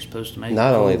ones that are supposed to make Not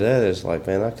it cool. only that, it's like,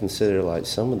 man, I consider, like,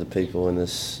 some of the people in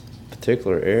this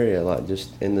particular area, like,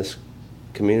 just in this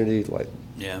community, like,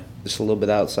 just a little bit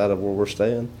outside of where we're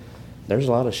staying, there's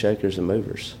a lot of shakers and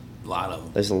movers. A lot of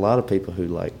them. There's a lot of people who,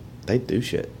 like, they do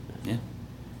shit. Yeah.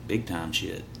 Big time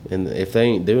shit. And if they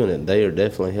ain't doing it, they are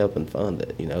definitely helping fund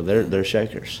it. They're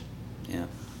shakers. Yeah.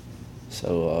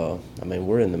 So I mean,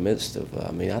 we're in the midst of.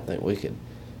 I mean, I think we could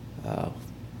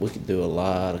do a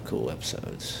lot of cool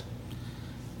episodes.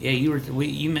 Yeah,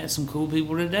 you met some cool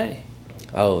people today.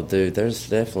 Oh, dude, there's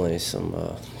definitely some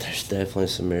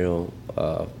real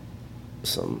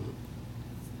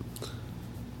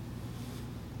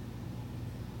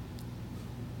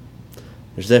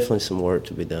There's definitely some work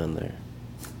to be done there.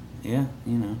 Yeah,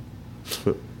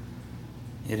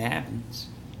 it happens.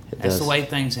 That's does. the way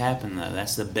things happen, though.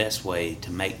 That's the best way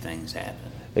to make things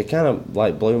happen. It kind of,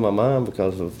 like, blew my mind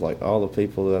because of, like, all the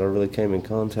people that I really came in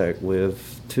contact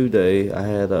with today. I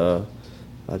had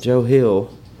Joe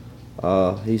Hill.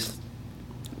 He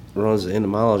runs the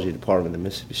entomology department in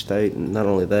Mississippi State, and not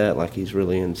only that, like, he's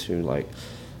really into, like,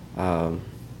 I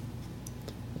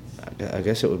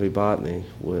guess it would be botany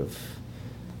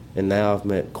and now I've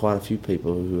met quite a few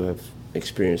people who have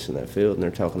experience in that field, and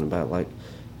they're talking about, like,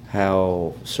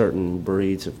 how certain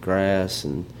breeds of grass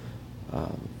and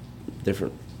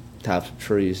different types of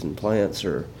trees and plants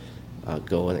are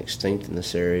going extinct in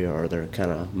this area, or they're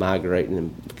kind of migrating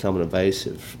and becoming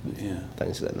invasive,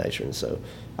 things of that nature. And so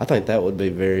I think that would be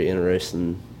very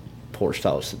interesting porch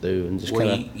talks to do. And just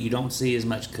you don't see as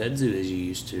much kudzu as you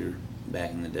used to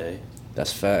back in the day.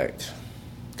 That's a fact.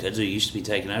 Kudzu used to be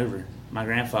taken over. My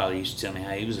grandfather used to tell me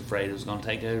how he was afraid it was going to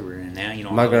take over, and now you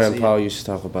don't. My really grandpa see it. used to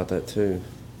talk about that too.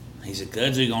 He said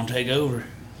kudzu going to take over.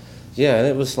 Yeah, and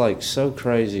it was, like, so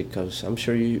crazy because I'm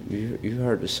sure you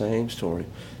heard the same story.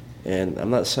 And I'm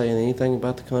not saying anything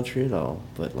about the country at all,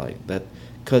 but, like, that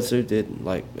kudzu didn't,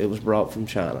 like, it was brought from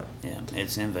China. Yeah,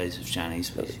 it's invasive Chinese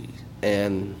species.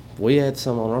 And we had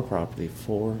some on our property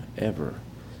forever.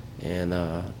 And,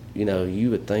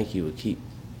 you would think you would keep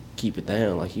it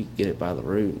down, like, you could get it by the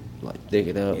root, like, dig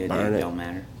it up, burn it. It don't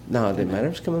matter. No, it didn't matter. It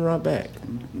was coming right back.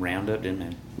 Roundup didn't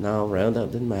matter. No,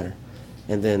 Roundup didn't matter.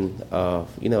 And then,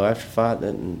 after fighting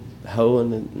it and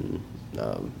hoeing it and,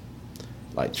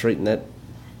 like, treating that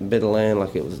bit of land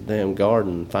like it was a damn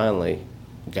garden, finally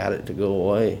got it to go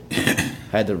away.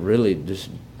 Had to really just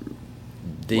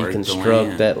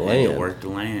deconstruct that land, to work the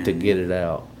land to get it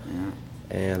out. Yeah.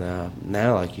 And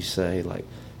now, like you say, like,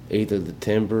 either the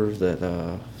timber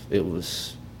that it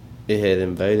had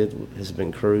invaded has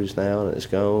been cruised now and it's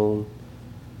gone,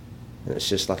 and it's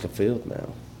just like a field now.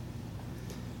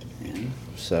 Yeah.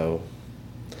 So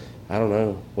I don't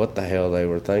know what the hell they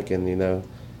were thinking.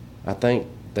 I think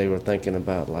they were thinking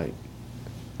about, like,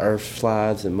 earth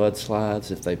slides and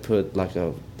mudslides. If they put like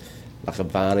a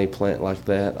viney plant like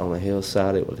that on a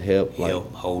hillside, it would help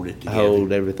hold it together.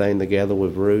 Hold everything together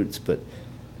with roots. But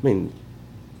I mean,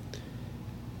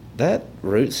 that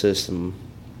root system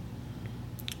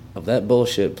of that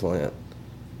bullshit plant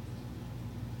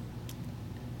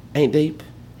ain't deep.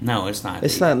 No, it's not.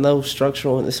 It's not no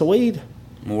structural. It's a weed.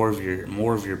 More of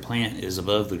your plant is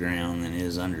above the ground than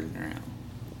is under the ground.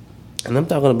 And I'm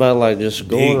talking about, like, just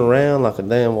going around like a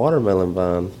damn watermelon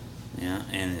vine. Yeah,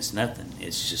 and it's nothing.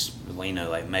 It's just,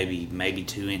 like maybe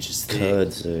 2 inches thick.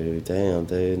 Kudzu, damn,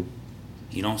 dude.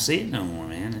 You don't see it no more,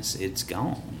 man. It's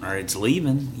gone, or it's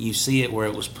leaving. You see it where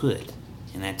it was put,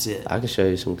 and that's it. I can show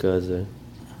you some kudzu,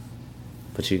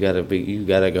 but you gotta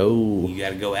go. You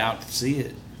gotta go out to see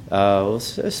it.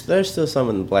 There's still some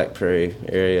in the Black Prairie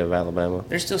area of Alabama.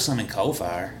 There's still some in Coal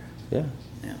Fire. Yeah.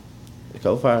 Yeah. The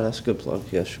Coal Fire, that's a good plug.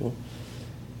 Yeah, sure.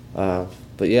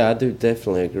 But yeah, I do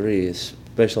definitely agree,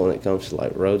 especially when it comes to,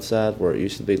 like, roadside, where it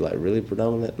used to be, like, really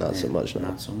predominant. Not so much now.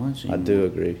 Not so much anymore. I do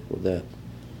agree with that.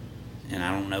 And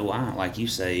I don't know why. Like you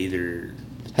say, either.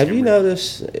 Have you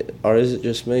noticed, or is it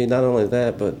just me? Not only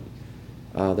that, but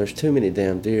there's too many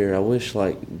damn deer. I wish,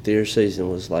 like, deer season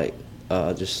was, like,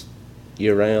 just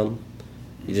year round.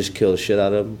 You just kill the shit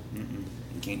out of them.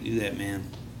 You can't do that, man.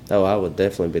 Oh, I would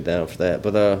definitely be down for that.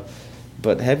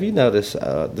 But have you noticed?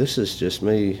 This is just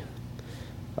me.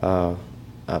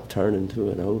 I've turned into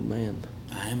an old man.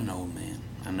 I am an old man.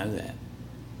 I know that.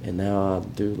 And now I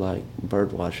do like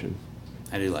bird watching.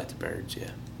 I do like the birds,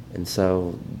 yeah. And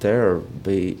so there are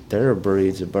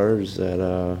breeds of birds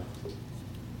that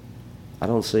I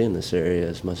don't see in this area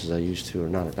as much as I used to, or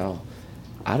not at all.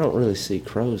 I don't really see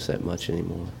crows that much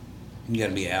anymore. You got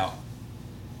to be out.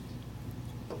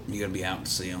 You got to be out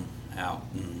to see them. Out,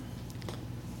 and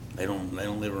they don't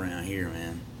live around here,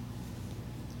 man.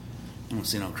 I don't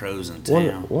see no crows in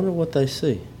town. Wonder what they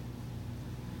see.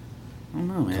 I don't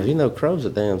know, man. Because, you know, crow's a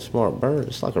damn smart bird.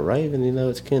 It's like a raven, you know,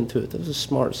 it's kin to it. Those are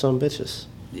smart son bitches.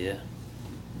 Yeah.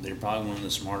 They're probably one of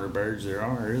the smarter birds there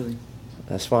are, really.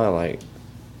 That's why, like,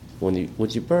 when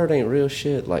your bird ain't real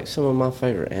shit, like, some of my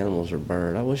favorite animals are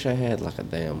bird. I wish I had, like, a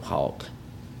damn hawk.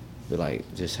 But,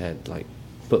 like, just had, like,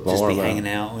 put my just arm be out. hanging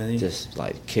out with you? Just,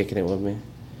 like, kicking it with me.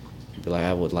 Be like,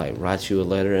 I would, like, write you a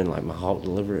letter and, like, my hawk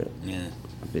deliver it. Yeah.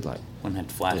 I'd be like... Wouldn't have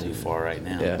to fly too far right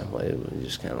now. Yeah, well, it would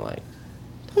just kind of like...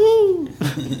 Woo!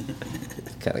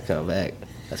 kind of come back.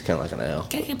 That's kind of like an owl.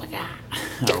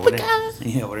 Or whatever,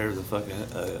 yeah, whatever the fuck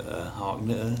a hawk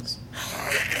does.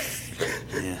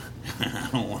 Yeah, I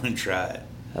don't want to try it.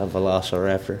 A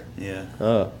velociraptor. Yeah.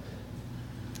 Oh.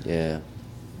 Yeah.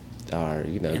 Or,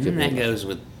 you know... And then that goes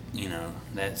with, you know,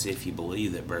 that's if you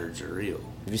believe that birds are real.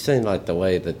 Have you seen, like, the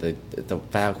way that the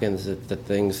falcons, the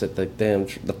things that the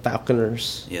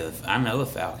falconers... Yeah, I know the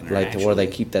falconer, like, actually. to where they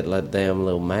keep that like, damn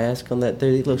little mask on that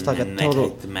dude. He looks like a total... they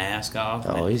take the mask off.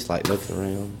 Oh, he's, like, looking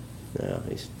around. Yeah,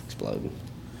 he's exploding.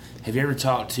 Have you ever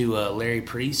talked to Larry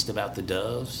Priest about the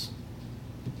doves?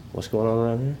 What's going on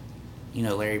around here? You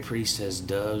know, Larry Priest has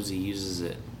doves he uses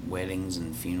at weddings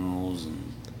and funerals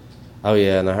and... Oh,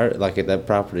 yeah, and I heard, like, that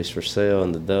property's for sale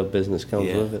and the dove business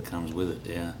comes with it. Yeah, comes with it,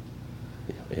 yeah.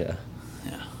 Yeah.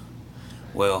 Yeah.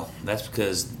 Well, that's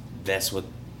because that's where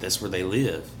they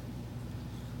live.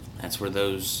 That's where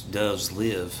those doves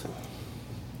live.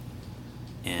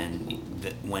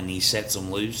 And when he sets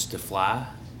them loose to fly...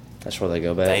 That's where they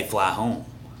go back? They fly home.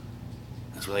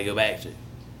 That's where they go back to.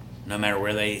 No matter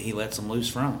where he lets them loose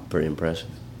from. Pretty impressive.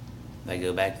 They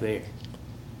go back there.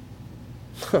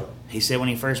 He said when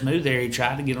he first moved there, he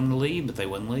tried to get them to leave, but they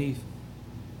wouldn't leave.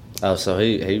 Oh, so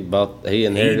he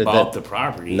inherited He bought the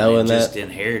property knowing and just that?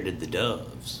 inherited the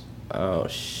doves. Oh,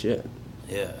 shit.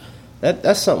 Yeah.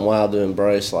 That's something wild to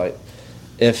embrace. Like,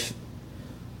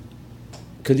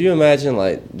 could you imagine,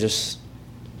 like, just...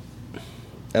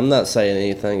 I'm not saying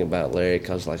anything about Larry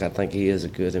because, like, I think he is a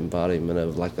good embodiment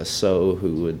of, like, a soul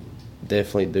who would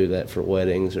definitely do that for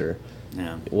weddings or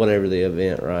whatever the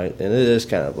event, right? And it is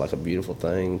kind of like a beautiful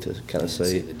thing to kind of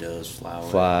see the doves fly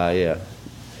away. Fly, yeah.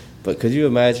 But could you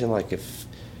imagine, like, if...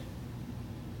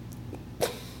 I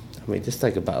mean, just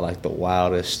think about, like, the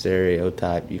wildest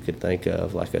stereotype you could think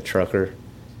of, like a trucker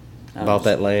bought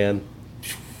that land.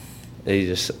 He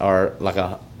just, or like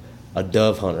a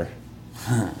dove hunter.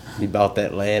 He bought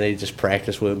that land, he just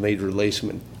practiced with them, he'd release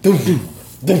them and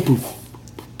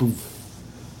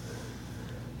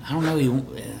I don't know.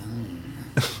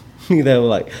 You know,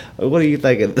 like, what do you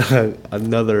think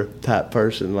another type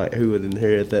person, like, who would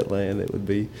inherit that land? It would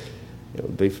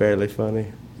be fairly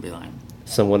funny. Be like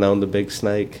someone owned a big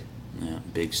snake. Yeah,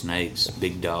 big snakes,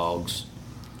 big dogs,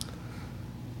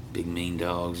 big mean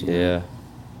dogs. You know? Yeah.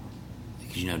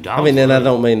 Because, you know, dogs. I mean, and I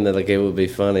don't mean that, like, it would be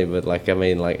funny, but, like, I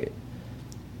mean, like,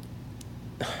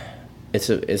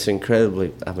 it's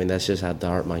incredibly. I mean, that's just how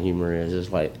dark my humor is.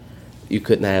 It's like you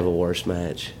couldn't have a worse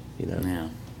match, you know. Yeah.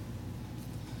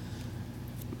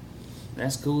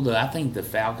 That's cool, though. I think the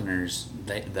falconers,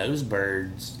 those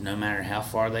birds, no matter how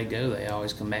far they go, they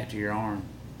always come back to your arm.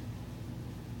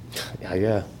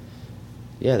 Yeah,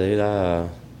 dude. I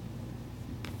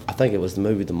think it was the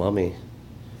movie The Mummy.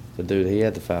 The dude, he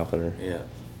had the falconer. Yeah.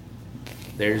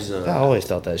 I always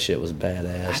thought that shit was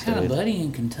badass. I got a buddy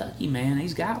in Kentucky, man.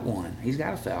 He's got one. He's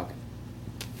got a falcon.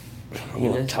 I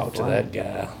want to talk to that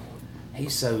guy.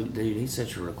 He's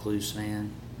such a recluse,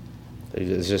 man.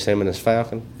 It's just him and his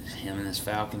falcon? Him and his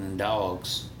falcon and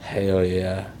dogs. Hell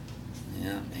yeah.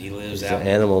 Yeah, he lives He's out. an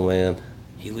animal, man.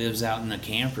 He lives out in the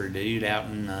camper, dude, out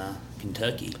in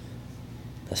Kentucky.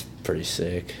 That's pretty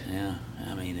sick. Yeah,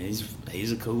 I mean,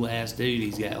 he's a cool ass dude.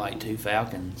 He's got like 2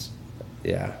 falcons.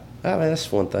 Yeah. I mean,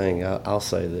 that's one thing. I'll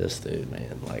say this, dude,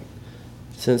 man. Like,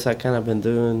 since I kind of been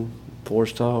doing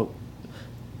Force Talk,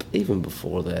 even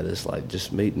before that, it's like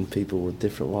just meeting people with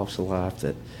different walks of life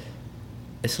that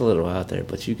it's a little out there,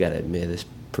 but you got to admit it's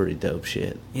pretty dope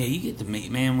shit. Yeah, you get to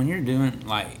meet, man, when you're doing,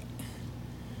 like,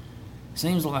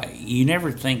 seems like you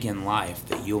never think in life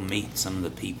that you'll meet some of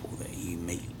the people that you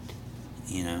meet,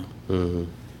 you know? Mm-hmm.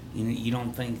 You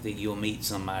don't think that you'll meet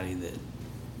somebody that,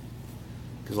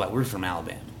 because, like, we're from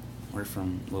Alabama. We're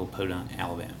from Little Podunk,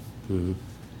 Alabama. Mm-hmm.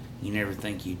 You never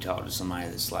think you talk to somebody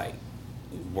that's, like,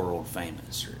 world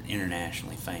famous or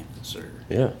internationally famous, or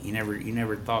yeah. You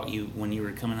never thought when you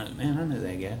were coming up, man, I know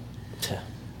that guy. Yeah.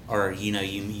 Or you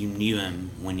knew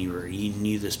him when you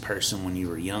knew this person when you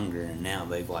were younger, and now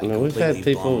they've like. We've had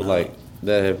people blown like up.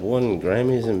 that have won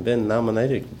Grammys and been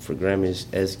nominated for Grammys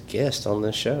as guests on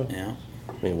this show. Yeah.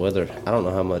 I mean, I don't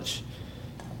know how much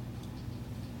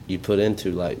you put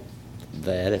into like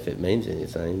that, if it means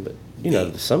anything, but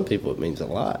to some people it means a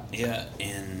lot. Yeah,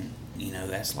 and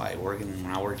that's like when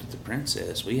I worked at the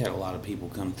Princess. We had a lot of people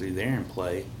come through there and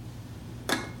play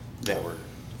that were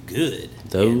good.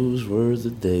 Those were the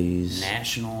days.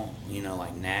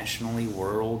 Nationally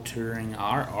world touring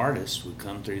artists would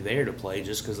come through there to play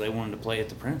just because they wanted to play at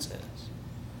the Princess.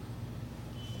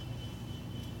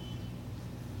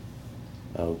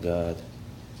 Oh God.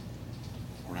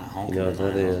 We're not home. You know what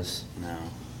that is? No.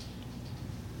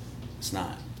 It's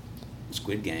not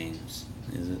Squid Games,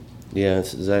 is it? Yeah,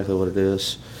 it's exactly what it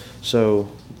is.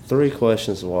 So, 3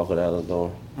 questions to walk it out the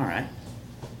door. All right.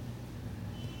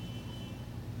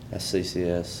 That's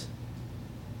CCS.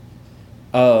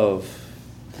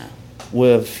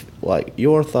 With like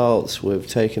your thoughts with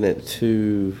taking it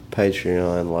to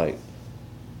Patreon, like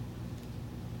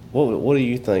what do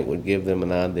you think would give them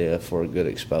an idea for a good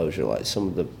exposure? Like some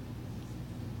of the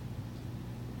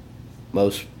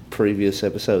most previous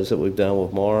episodes that we've done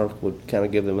with Mark would kind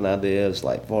of give them an idea as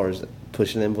like far as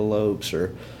pushing envelopes,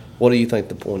 or what do you think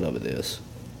the point of it is?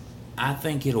 I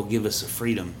think it'll give us a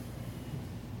freedom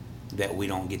that we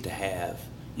don't get to have.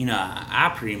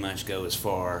 I pretty much go as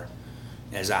far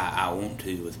as I want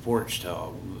to with Porch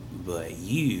Talk, but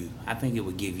I think it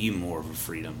would give you more of a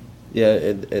freedom. Yeah,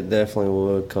 it definitely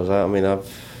would, because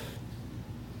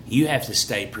you have to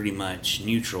stay pretty much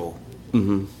neutral.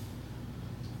 Mm-hmm.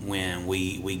 When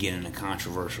we get into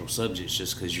controversial subjects,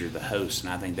 just because you're the host,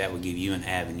 and I think that would give you an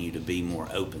avenue to be more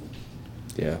open.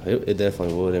 Yeah, it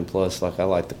definitely would, and plus, like I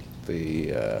like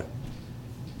the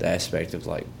aspect of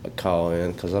like a call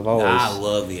in, because I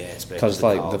love the aspect. Because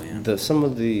like some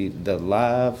of the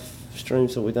live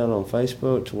streams that we done on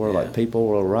Facebook, to where like people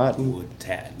were writing,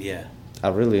 I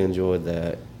really enjoyed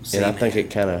that. And I think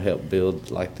it kind of helped build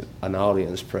like an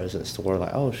audience presence to where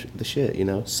like, the shit,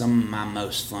 Some of my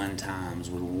most fun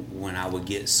times when I would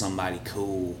get somebody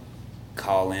cool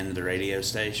call into the radio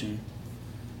station.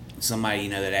 Somebody,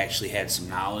 that actually had some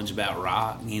knowledge about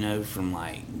rock, from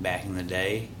like back in the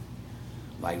day.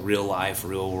 Like real life,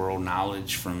 real world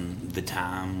knowledge from the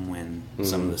time when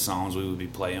some of the songs we would be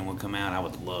playing would come out. I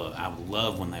would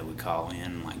love when they would call in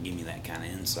and like give me that kind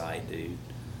of insight, dude.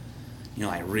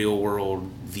 Like real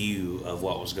world view of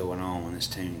what was going on when this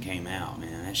tune came out,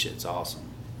 man. That shit's awesome.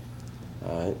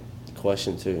 All right.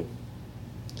 Question 2.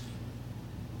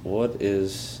 What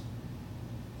is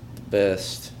the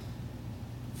best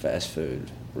fast food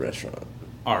restaurant?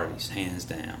 Arby's, hands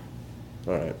down.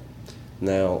 All right.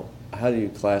 Now, how do you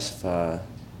classify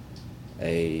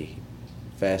a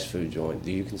fast food joint?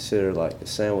 Do you consider like a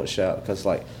sandwich shop? Because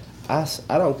like I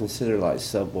don't consider like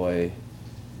Subway.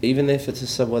 Even if it's a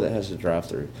Subway that has a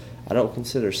drive-thru, I don't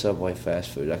consider Subway fast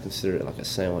food. I consider it like a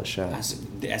sandwich shop.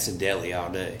 That's a deli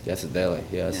all day. That's a deli,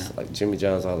 yeah. It's like Jimmy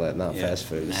John's, all that, not fast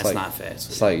food. That's like, not fast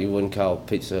food. It's like you wouldn't call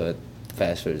Pizza Hut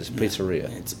fast food. It's a pizzeria.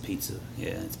 It's a pizza. Yeah,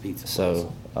 it's pizza.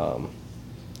 So, I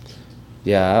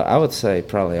would say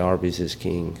probably Arby's is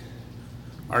king.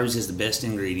 Arby's has the best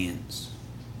ingredients.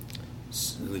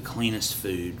 It's the cleanest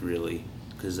food, really,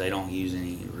 because they don't use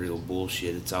any real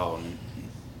bullshit. It's all...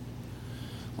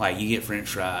 Like, you get French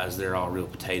fries, they're all real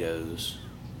potatoes.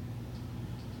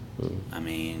 I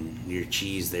mean, your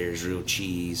cheese there is real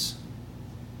cheese.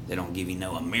 They don't give you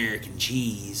no American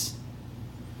cheese.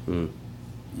 Not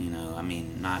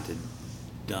to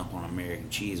dump on American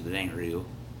cheese, but it ain't real.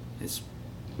 It's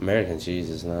American cheese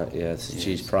is not, it's a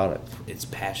cheese product. It's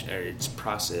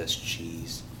processed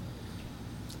cheese.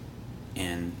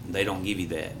 And they don't give you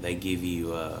that. They give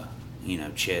you,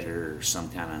 cheddar or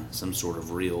some sort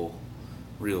of real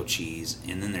cheese.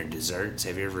 And then their desserts.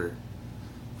 Have you ever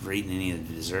eaten any of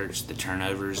the desserts, the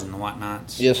turnovers and the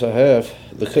whatnots? Yes, I have.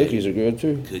 The cookies are good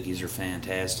too. Cookies are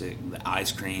fantastic. The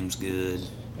ice cream's good.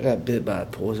 I got bit by a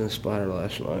poison spider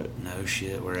last night. No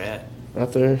shit. Where at?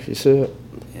 Right there. You see it?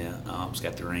 Yeah. Oh, it's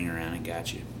got the ring around it.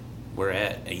 Got you. Where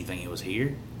at? You think it was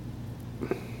here?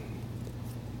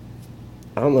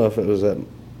 I don't know if it was in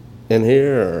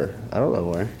here or I don't know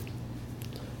where.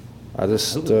 I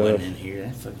just hope it wasn't in here.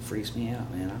 That fucking freaks me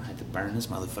out, man. I had to burn this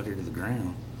motherfucker to the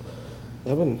ground.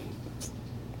 I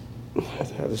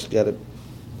just got it.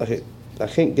 I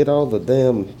can't get all the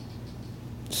damn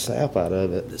sap out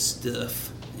of it. The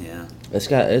stuff, yeah. It's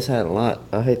had a lot.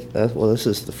 I hate that. Well, this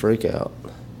is the freak out.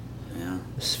 Yeah.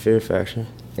 This is Fear Factor.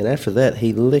 And after that,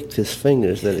 he licked his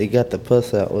fingers that he got the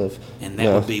puss out with. And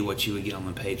that would be what you would get on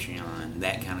the Patreon,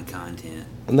 that kind of content.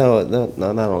 No,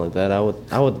 not only that. I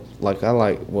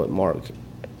like what Mark,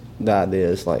 the idea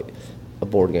is like a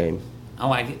board game. I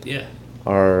like it, yeah.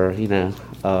 Or,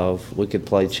 we could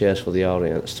play chess with the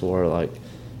audience to where, like,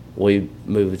 we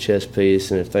move a chess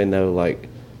piece, and if they know, like,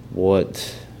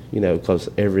 what, because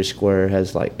every square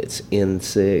has, like, it's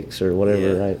N6 or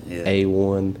whatever, right? Yeah.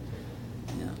 A1.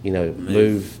 Yeah.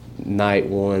 Move knight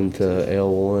 1 to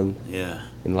L1. Yeah.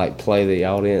 And, like, play the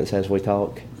audience as we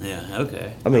talk. Yeah,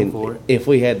 okay. I mean, if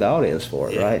we had the audience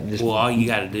for it, right? Well, all you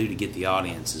got to do to get the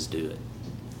audience is do it.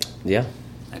 Yeah.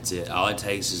 That's it. All it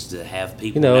takes is to have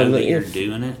people know that you're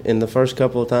doing it. In the first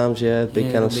couple of times, it'd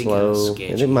be kind of slow.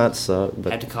 And it might suck.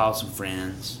 But have to call some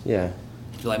friends. Yeah.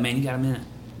 Be like, man, you got a minute?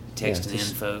 Text it in,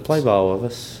 folks. Play ball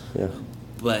with us. Yeah.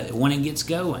 But when it gets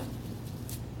going,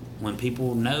 when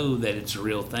people know that it's a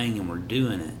real thing and we're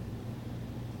doing it,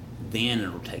 then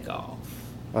it'll take off.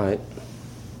 All right.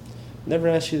 Never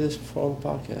asked you this before on the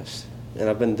podcast. And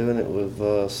I've been doing it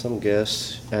with some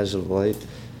guests as of late.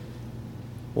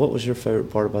 What was your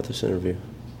favorite part about this interview?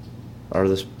 Or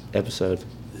this episode?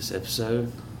 This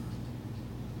episode?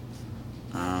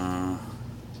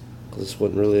 This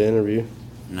wasn't really an interview.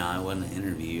 No, it wasn't an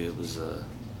interview. It was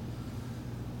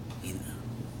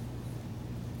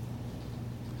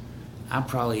I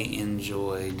probably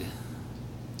enjoyed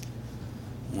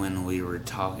when we were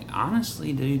talking.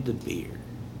 Honestly, dude, the beer.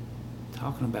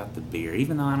 Talking about the beer.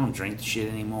 Even though I don't drink the shit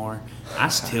anymore, I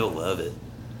still love it.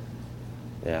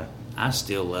 Yeah. I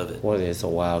still love it. Well, it's a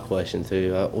wild question,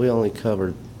 too. We only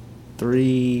covered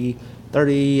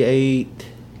 38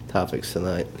 topics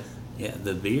tonight. Yeah,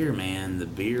 the beer, man. The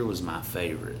beer was my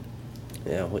favorite.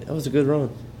 Yeah, that was a good run.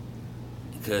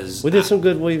 Because we did some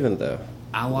good weaving, though.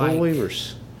 I like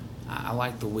weavers. I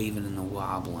like the weaving and the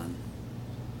wobbling.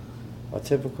 A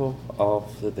typical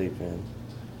off the deep end.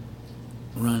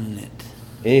 Running it.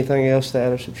 Anything else to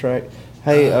add or subtract?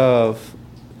 Hey,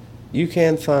 you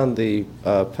can find the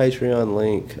Patreon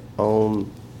link on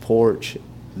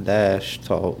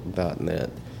porch-talk.net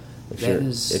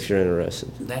if you're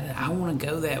interested. I want to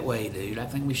go that way, dude. I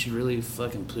think we should really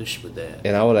fucking push with that.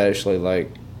 And I would actually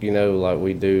like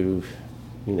we do,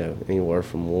 anywhere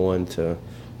from 1 to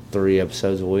 3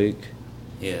 episodes a week.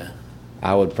 Yeah.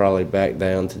 I would probably back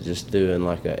down to just doing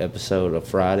like an episode of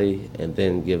Friday and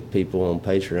then give people on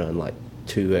Patreon like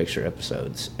 2 extra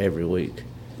episodes every week.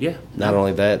 Yeah. Not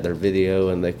only that, they're video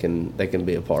and they can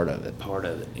be a part of it.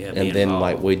 Yeah. And then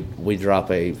like we drop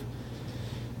a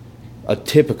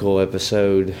typical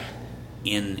episode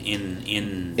in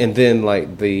and then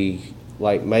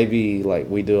maybe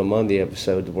we do a Monday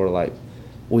episode where like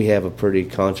we have a pretty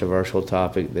controversial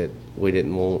topic that we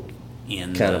didn't want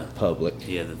kind of public.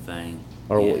 Yeah, the thing.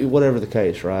 Or whatever the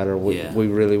case, right? Or we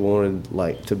really wanted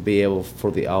like to be able for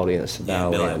the audience to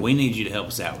dial in. Like, we need you to help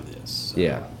us out with this. So.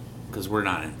 Yeah. Because we're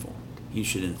not informed. You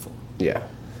should inform. Yeah.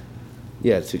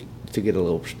 Yeah, to get a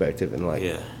little perspective and like.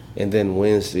 Yeah. And then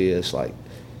Wednesday is like,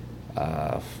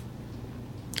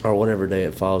 or whatever day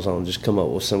it falls on. Just come up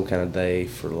with some kind of day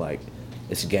for like,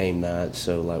 it's game night.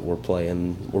 So like we're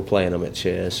playing them at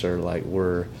chess, or like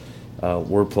we're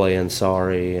playing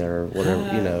Sorry or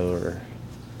whatever, or.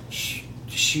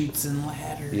 Shoots and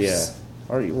ladders. Yeah.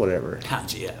 Or whatever.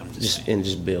 Yeah, I'm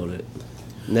just build it.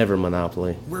 Never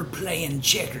Monopoly. We're playing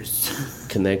checkers.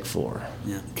 Connect 4.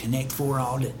 Yeah, Connect 4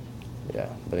 all day. Yeah,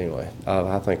 but anyway,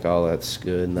 I think all that's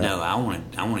good. No, I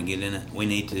want to get in it. We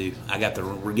need to.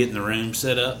 We're getting the room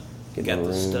set up. Got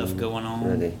the stuff going on.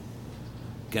 Ready.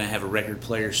 Gonna have a record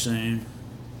player soon.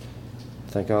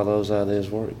 I think all those ideas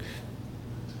work.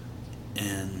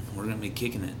 And we're gonna be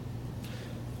kicking it.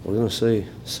 We're gonna see.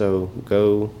 So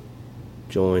go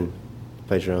join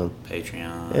Patreon.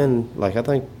 And like I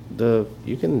think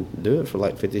you can do it for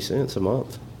like 50 cents a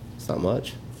month. It's not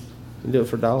much. You can do it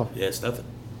for $1. Yeah, it's nothing.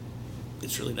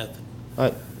 It's really nothing. All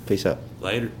right. Peace out.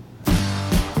 Later.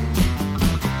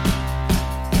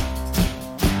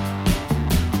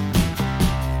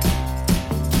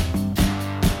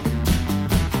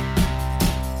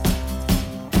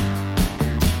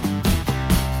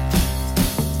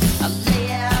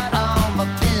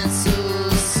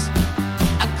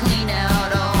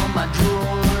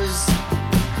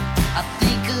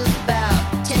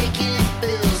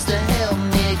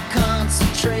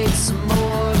 Some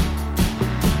more,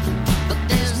 but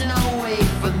there's no way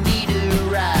for me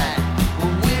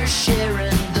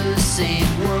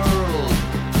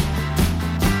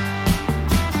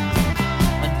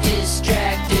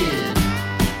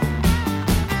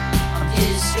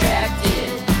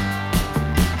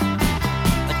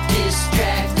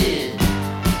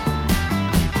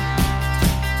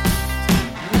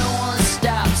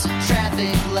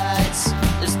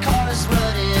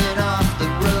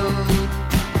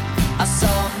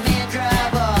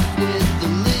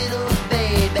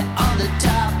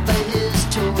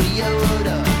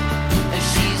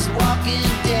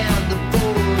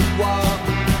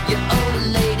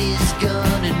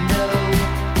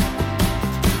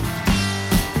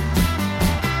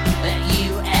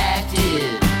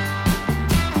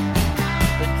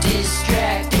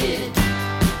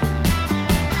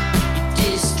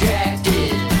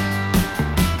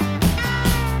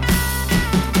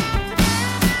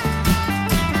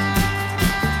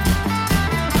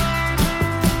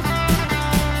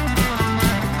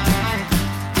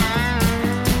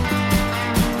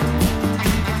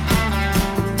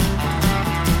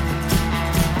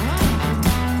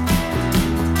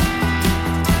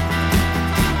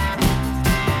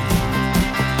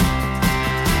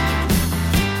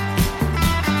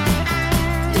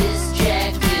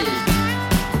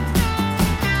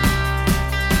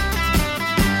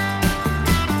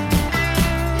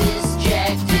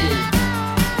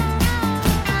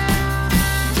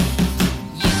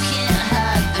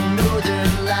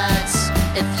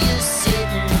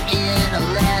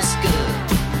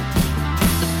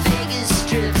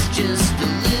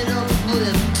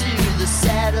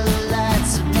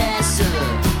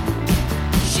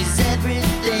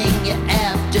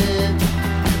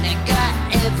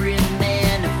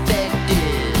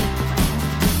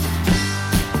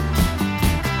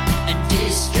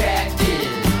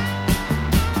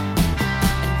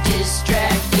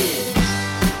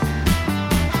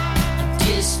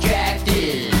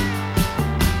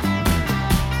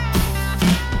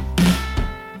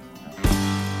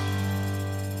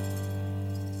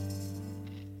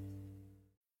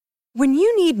When you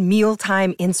need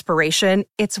mealtime inspiration,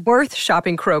 it's worth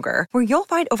shopping Kroger, where you'll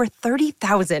find over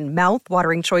 30,000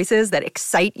 mouth-watering choices that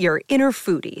excite your inner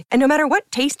foodie. And no matter what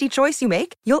tasty choice you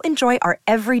make, you'll enjoy our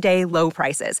everyday low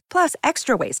prices, plus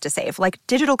extra ways to save, like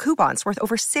digital coupons worth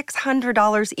over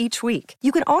 $600 each week.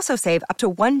 You can also save up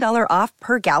to $1 off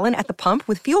per gallon at the pump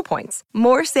with fuel points.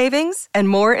 More savings and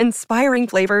more inspiring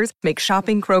flavors make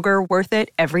shopping Kroger worth it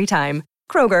every time.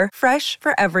 Kroger, fresh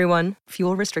for everyone.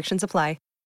 Fuel restrictions apply.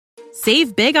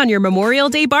 Save big on your Memorial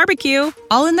Day barbecue,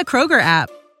 all in the Kroger app.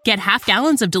 Get half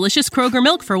gallons of delicious Kroger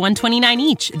milk for $1.29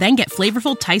 each. Then get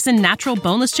flavorful Tyson natural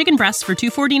boneless chicken breasts for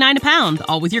 $2.49 a pound,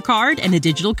 all with your card and a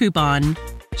digital coupon.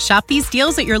 Shop these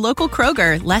deals at your local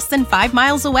Kroger, less than 5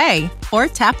 miles away. Or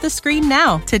tap the screen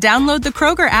now to download the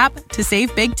Kroger app to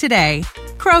save big today.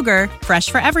 Kroger, fresh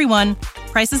for everyone.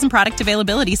 Prices and product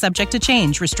availability subject to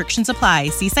change. Restrictions apply.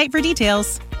 See site for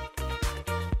details.